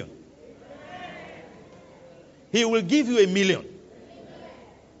you $1 million. He will give you $1 million.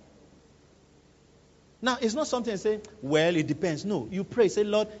 Now, it's not something you say, well, it depends. No, you pray. Say,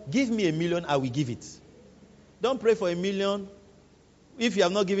 Lord, give me $1 million, I will give it. Don't pray for $1 million. If you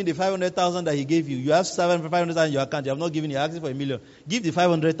have not given the 500,000 that he gave you, you have 500,000 in your account, you have not given, you're asking for $1 million. Give the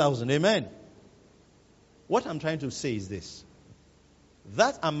 500,000. Amen. What I'm trying to say is this.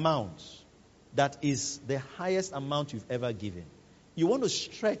 That amount that is the highest amount you've ever given, you want to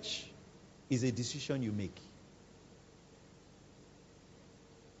stretch, is a decision you make.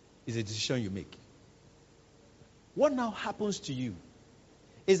 Is a decision you make. What now happens to you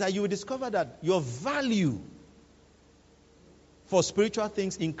is that you will discover that your value for spiritual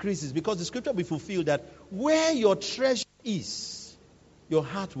things increases because the scripture will be fulfilled that where your treasure is, your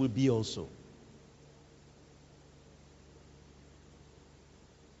heart will be also.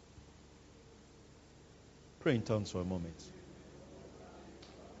 Pray in tongues for a moment.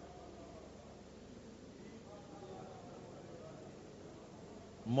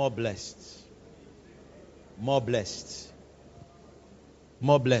 More blessed. More blessed.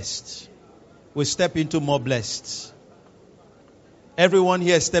 More blessed. We step into more blessed. Everyone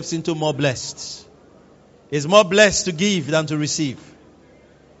here steps into more blessed. It's more blessed to give than to receive.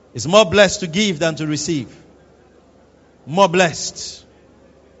 It's more blessed to give than to receive. More blessed.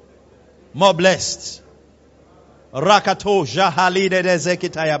 More blessed. Rakato jahalide de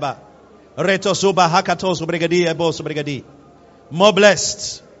zekitayaba. Reto suba hakatos brigadi ebos brigadi. More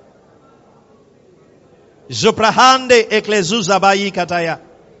blessed. Zoprahande eklezuza bayi kataya.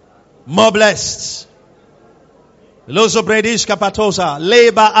 More blessed. Lozo bredish kapatosa.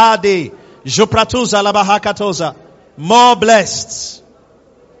 Leba ade. Zopratuza labahakatosa. More blessed.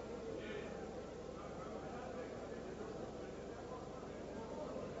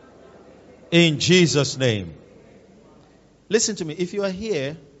 In Jesus' name. Listen to me. If you are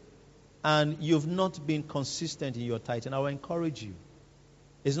here and you've not been consistent in your tithing, I will encourage you.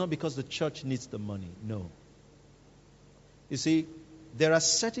 It's not because the church needs the money. No. You see, there are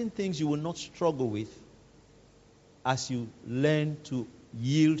certain things you will not struggle with as you learn to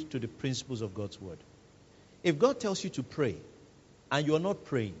yield to the principles of God's word. If God tells you to pray and you are not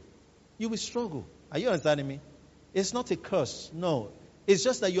praying, you will struggle. Are you understanding me? It's not a curse. No. It's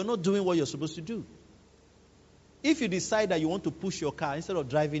just that you're not doing what you're supposed to do. If you decide that you want to push your car instead of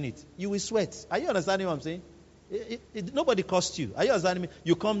driving it, you will sweat. Are you understanding what I'm saying? Nobody costs you. Are you understanding me?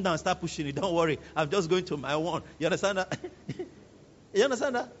 You come down, start pushing it. Don't worry. I'm just going to my one. You understand that? You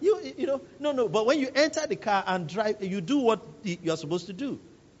understand that? You know, no. But when you enter the car and drive, you do what you're supposed to do.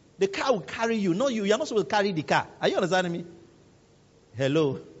 The car will carry you. No, you're not supposed to carry the car. Are you understanding me?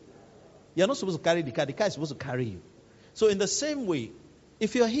 Hello? You're not supposed to carry the car. The car is supposed to carry you. So in the same way,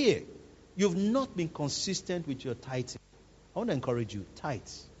 if you're here, you've not been consistent with your tithing. I want to encourage you.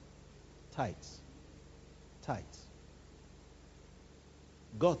 Tithes.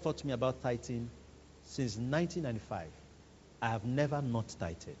 God taught me about tithing since 1995. I have never not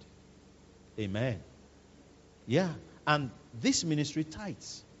tithed. Amen. Yeah. And this ministry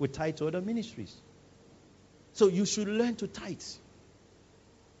tithes. We tithe to other ministries. So you should learn to tithe.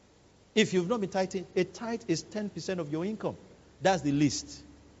 If you've not been tithing, a tithe is 10% of your income. That's the least.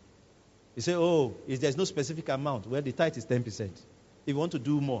 You say, oh, if there's no specific amount, well, the tithe is 10%. If you want to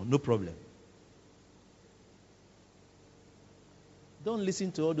do more, no problem. Don't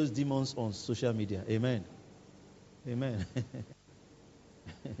listen to all those demons on social media. Amen. Amen.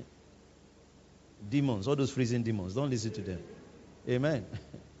 Demons, all those freezing demons. Don't listen to them. Amen.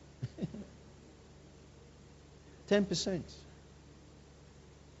 10%.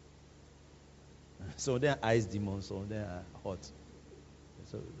 So they are ice demons, so they are hot.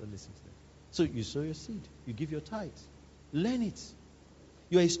 So don't listen to them. So you sow your seed. You give your tithes. Learn it.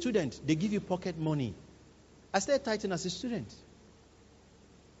 You're a student. They give you pocket money. I started tithing as a student.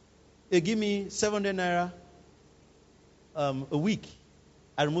 They give me 700 naira a week.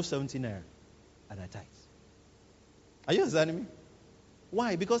 I remove 70 naira and I tithe. Are you understanding me?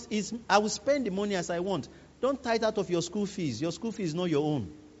 Why? Because I will spend the money as I want. Don't tithe out of your school fees. Your school fees is not your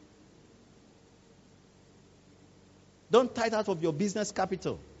own. Don't tithe out of your business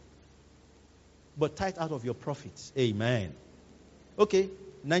capital. But tithe out of your profits. Amen. Okay,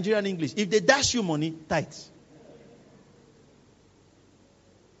 Nigerian English. If they dash you money, tithe.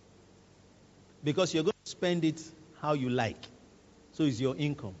 Because you're going to spend it how you like. So it's your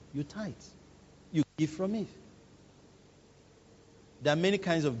income. You tithe. You give from it. There are many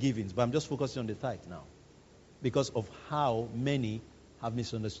kinds of givings, but I'm just focusing on the tithe now. Because of how many have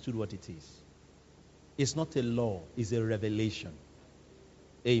misunderstood what it is. It's not a law, it's a revelation.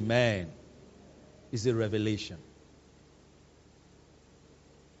 Amen. It's a revelation.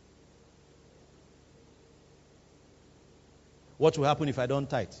 What will happen if I don't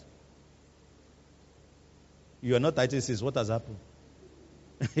tithe? You are not tithing, sis. What has happened?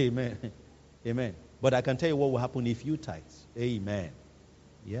 Amen. Amen. But I can tell you what will happen if you tithe. Amen.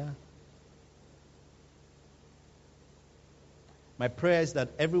 Yeah. My prayer is that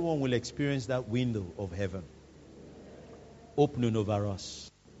everyone will experience that window of heaven opening over us,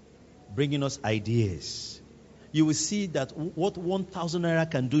 bringing us ideas. You will see that what 1,000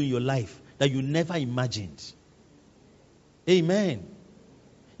 naira can do in your life that you never imagined. Amen.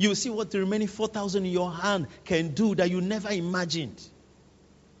 You will see what the remaining 4,000 in your hand can do that you never imagined.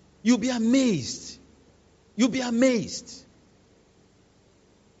 You'll be amazed. You'll be amazed.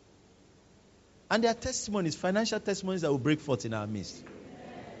 And there are testimonies, financial testimonies that will break forth in our midst.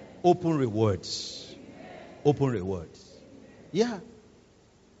 Open rewards. Open rewards. Yeah.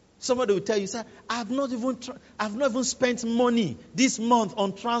 Somebody will tell you, sir, I've not even spent money this month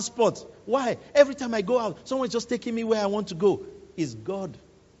on transport. Why? Every time I go out, someone's just taking me where I want to go. Is God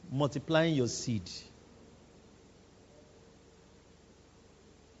multiplying your seed?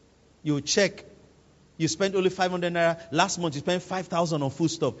 You check. You spent only 500 naira. Last month you spent 5,000 on food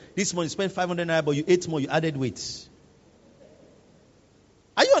stuff. This month you spent 500 naira, but you ate more. You added weight.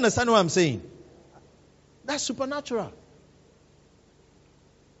 Are you understanding what I'm saying? That's supernatural.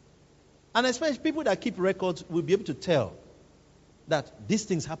 And especially people that keep records will be able to tell that these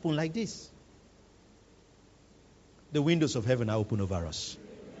things happen like this. The windows of heaven are open over us.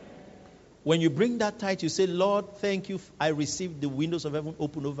 When you bring that tithe, you say, Lord, thank you. I received the windows of heaven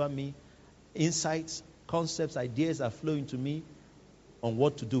open over me. Insights, concepts, ideas are flowing to me on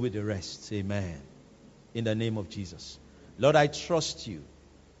what to do with the rest. Amen. In the name of Jesus. Lord, I trust you.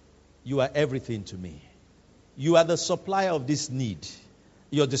 You are everything to me. You are the supplier of this need.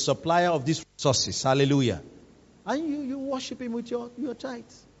 You're the supplier of these resources. Hallelujah. And you worship him with your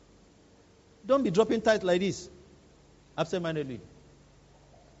tithes. Don't be dropping tithe like this. Absent-mindedly.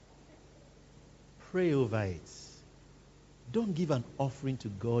 pray over it. Don't give an offering to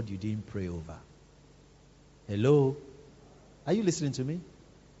God you didn't pray over. Hello? Are you listening to me?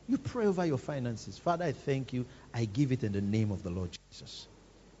 You pray over your finances. Father, I thank you. I give it in the name of the Lord Jesus.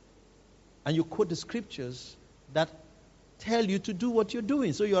 And you quote the scriptures that tell you to do what you're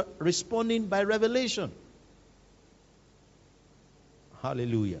doing. So you're responding by revelation.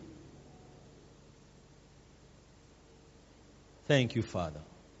 Hallelujah. Thank you, Father.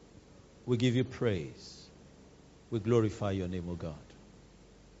 We give you praise. We glorify your name, O God.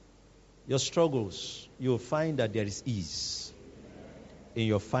 Your struggles, you'll find that there is ease in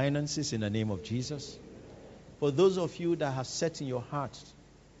your finances in the name of Jesus. For those of you that have set in your heart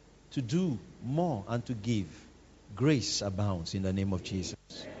to do more and to give, grace abounds in the name of Jesus.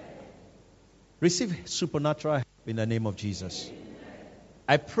 Receive supernatural help in the name of Jesus.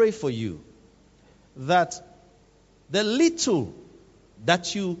 I pray for you that the little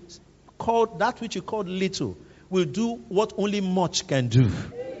that you call, that which you call little, will do what only much can do.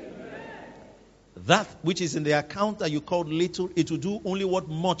 That which is in the account that you called little, it will do only what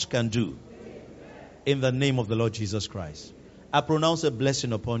much can do. In the name of the Lord Jesus Christ. I pronounce a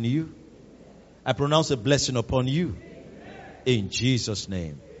blessing upon you. I pronounce a blessing upon you. In Jesus'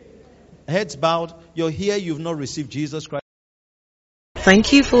 name. Heads bowed. You're here, you've not received Jesus Christ.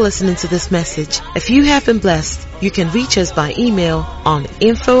 Thank you for listening to this message. If you have been blessed, you can reach us by email on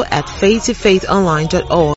info@faithtofaithonline.org